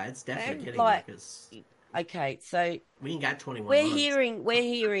it's definitely And, getting like, there because Okay, so we ain't got 21 we're months.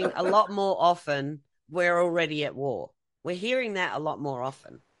 hearing a lot more often we're already at war. We're hearing that a lot more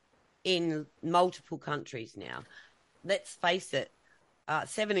often in multiple countries now. Let's face it,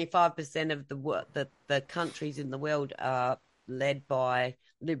 75% of the countries in the world are led by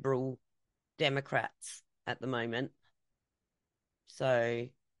liberal Democrats at the moment. So,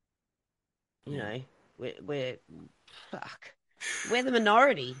 you know, we're fuck. We're the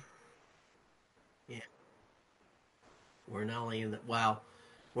minority. Yeah, we're not only in the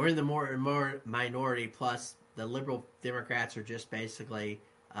we're in the more minority. Plus, the liberal Democrats are just basically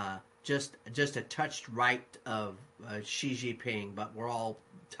just a touched right of Xi Jinping, but we're all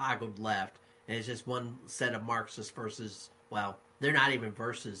toggled left, and it's just one set of Marxists versus they're not even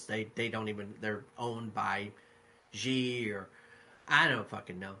versus. They don't even they're owned by Xi or I don't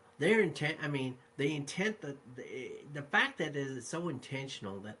fucking know. Their intent. I mean, the intent that the fact that it is so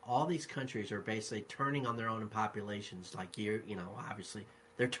intentional that all these countries are basically turning on their own populations. Like obviously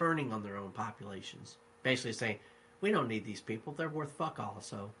they're turning on their own populations, basically saying we don't need these people. They're worth fuck all.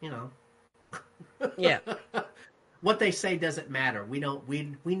 So Yeah. what they say doesn't matter. We no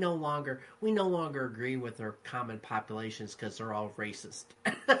longer agree with their common populations because they're all racist.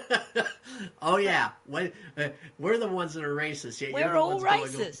 Oh yeah, we're the ones that are racist. Yeah, We're all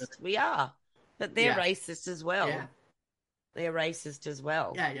racist. We are, but they're racist as well. Yeah. They're racist as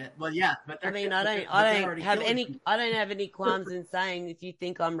well. Yeah. Well, yeah, but I mean, I don't have any qualms in saying if you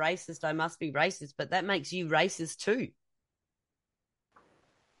think I'm racist, I must be racist, but that makes you racist too.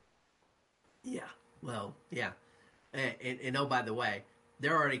 Yeah. Well, yeah. And oh, by the way,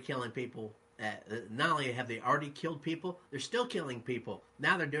 they're already killing people. Not only have they already killed people, they're still killing people.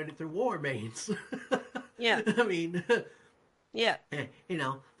 Now they're doing it through war means. Yeah. I mean, yeah.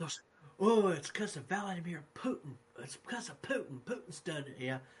 Those. It's because of Vladimir Putin. It's because of Putin. Putin's done it.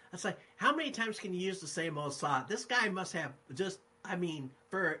 Yeah. It's like, how many times can you use the same old slot? This guy must have just. I mean,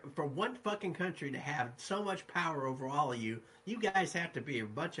 for one fucking country to have so much power over all of you, you guys have to be a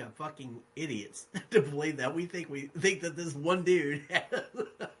bunch of fucking idiots to believe that. We think that this one dude.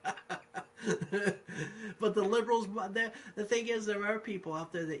 But the liberals, the thing is, there are people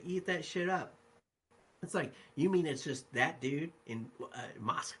out there that eat that shit up. It's like, you mean it's just that dude in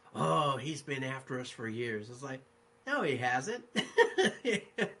Moscow? Oh, he's been after us for years. It's like, no, he hasn't.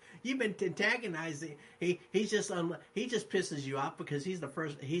 You've been antagonizing. He just pisses you off because he's the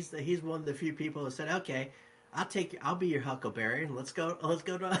first. He's one of the few people who said, okay, I'll be your Huckleberry and let's go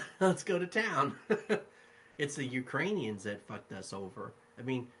to town. It's the Ukrainians that fucked us over. I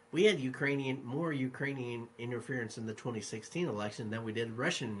mean, we had more Ukrainian interference in the 2016 election than we did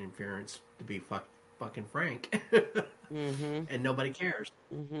Russian interference, to be fucking frank. Mm-hmm. And nobody cares.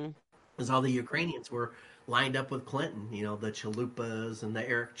 Mm-hmm. Because all the Ukrainians were lined up with Clinton, the Chalupas and the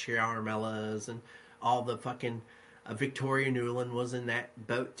Eric Ciaramellas and all the fucking Victoria Nuland was in that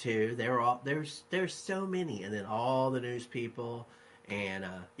boat too. They were all there's so many, and then all the news people and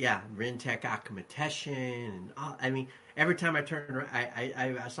Rintek Akhmeteshin and I mean, every time I turned around,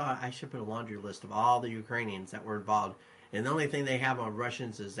 I should put a laundry list of all the Ukrainians that were involved. And the only thing they have on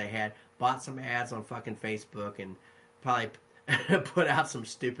Russians is they had bought some ads on fucking Facebook and probably put out some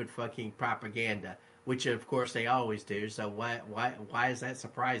stupid fucking propaganda, which of course they always do. So why is that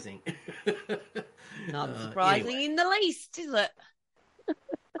surprising? Not surprising anyway. In the least, is it?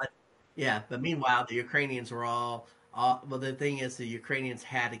 Yeah, but meanwhile the Ukrainians were all well. The thing is, the Ukrainians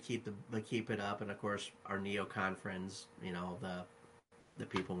had to keep it up, and of course our neocon friends, the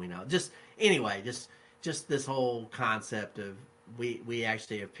people we know. Just this whole concept of we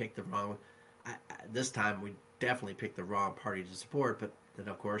actually have picked the wrong. This time we definitely picked the wrong party to support, but then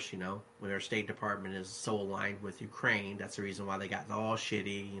of course when our State Department is so aligned with Ukraine, that's the reason why they got all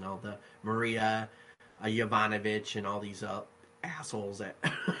shitty. The Maria Yovanovitch and all these assholes that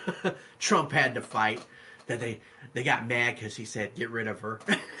Trump had to fight. That they got mad because he said get rid of her.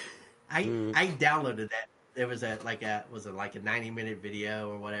 I downloaded that. There was a 90-minute video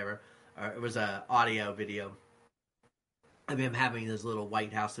or whatever. It was a audio video of him having this little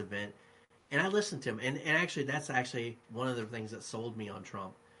White House event, and I listened to him. And actually, that's actually one of the things that sold me on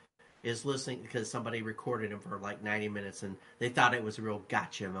Trump is listening, because somebody recorded him for like 90 minutes, and they thought it was a real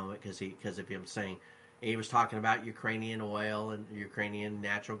gotcha moment because of him saying he was talking about Ukrainian oil and Ukrainian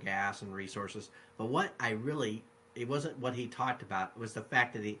natural gas and resources. But it wasn't what he talked about. It was the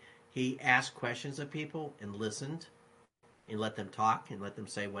fact that he asked questions of people and listened and let them talk and let them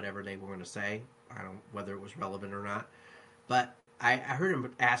say whatever they were going to say. Whether it was relevant or not. But I heard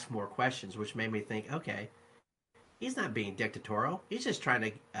him ask more questions, which made me think, okay, he's not being dictatorial. He's just trying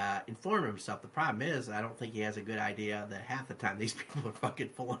to inform himself. The problem is, I don't think he has a good idea that half the time these people are fucking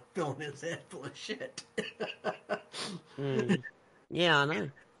filling his head full of shit. Yeah, I know.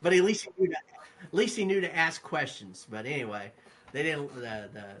 But at least he knew to ask questions. But anyway, They didn't.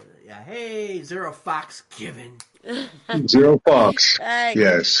 Yeah. Hey, Zero Fox given. Zero Fox. Hey.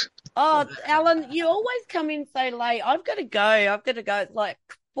 Yes. Oh, Alan, you always come in so late. I've got to go. I've got to go. It's like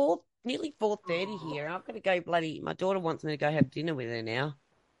nearly 4:30 here. I've got to go. Bloody, my daughter wants me to go have dinner with her now.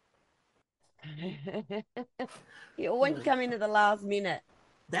 You always come in at the last minute.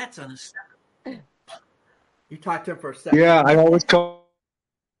 That's unacceptable. You talked to him for a second. Yeah, I always come.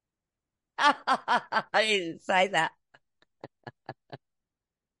 I didn't say that.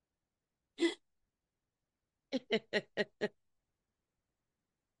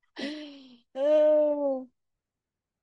 Oh.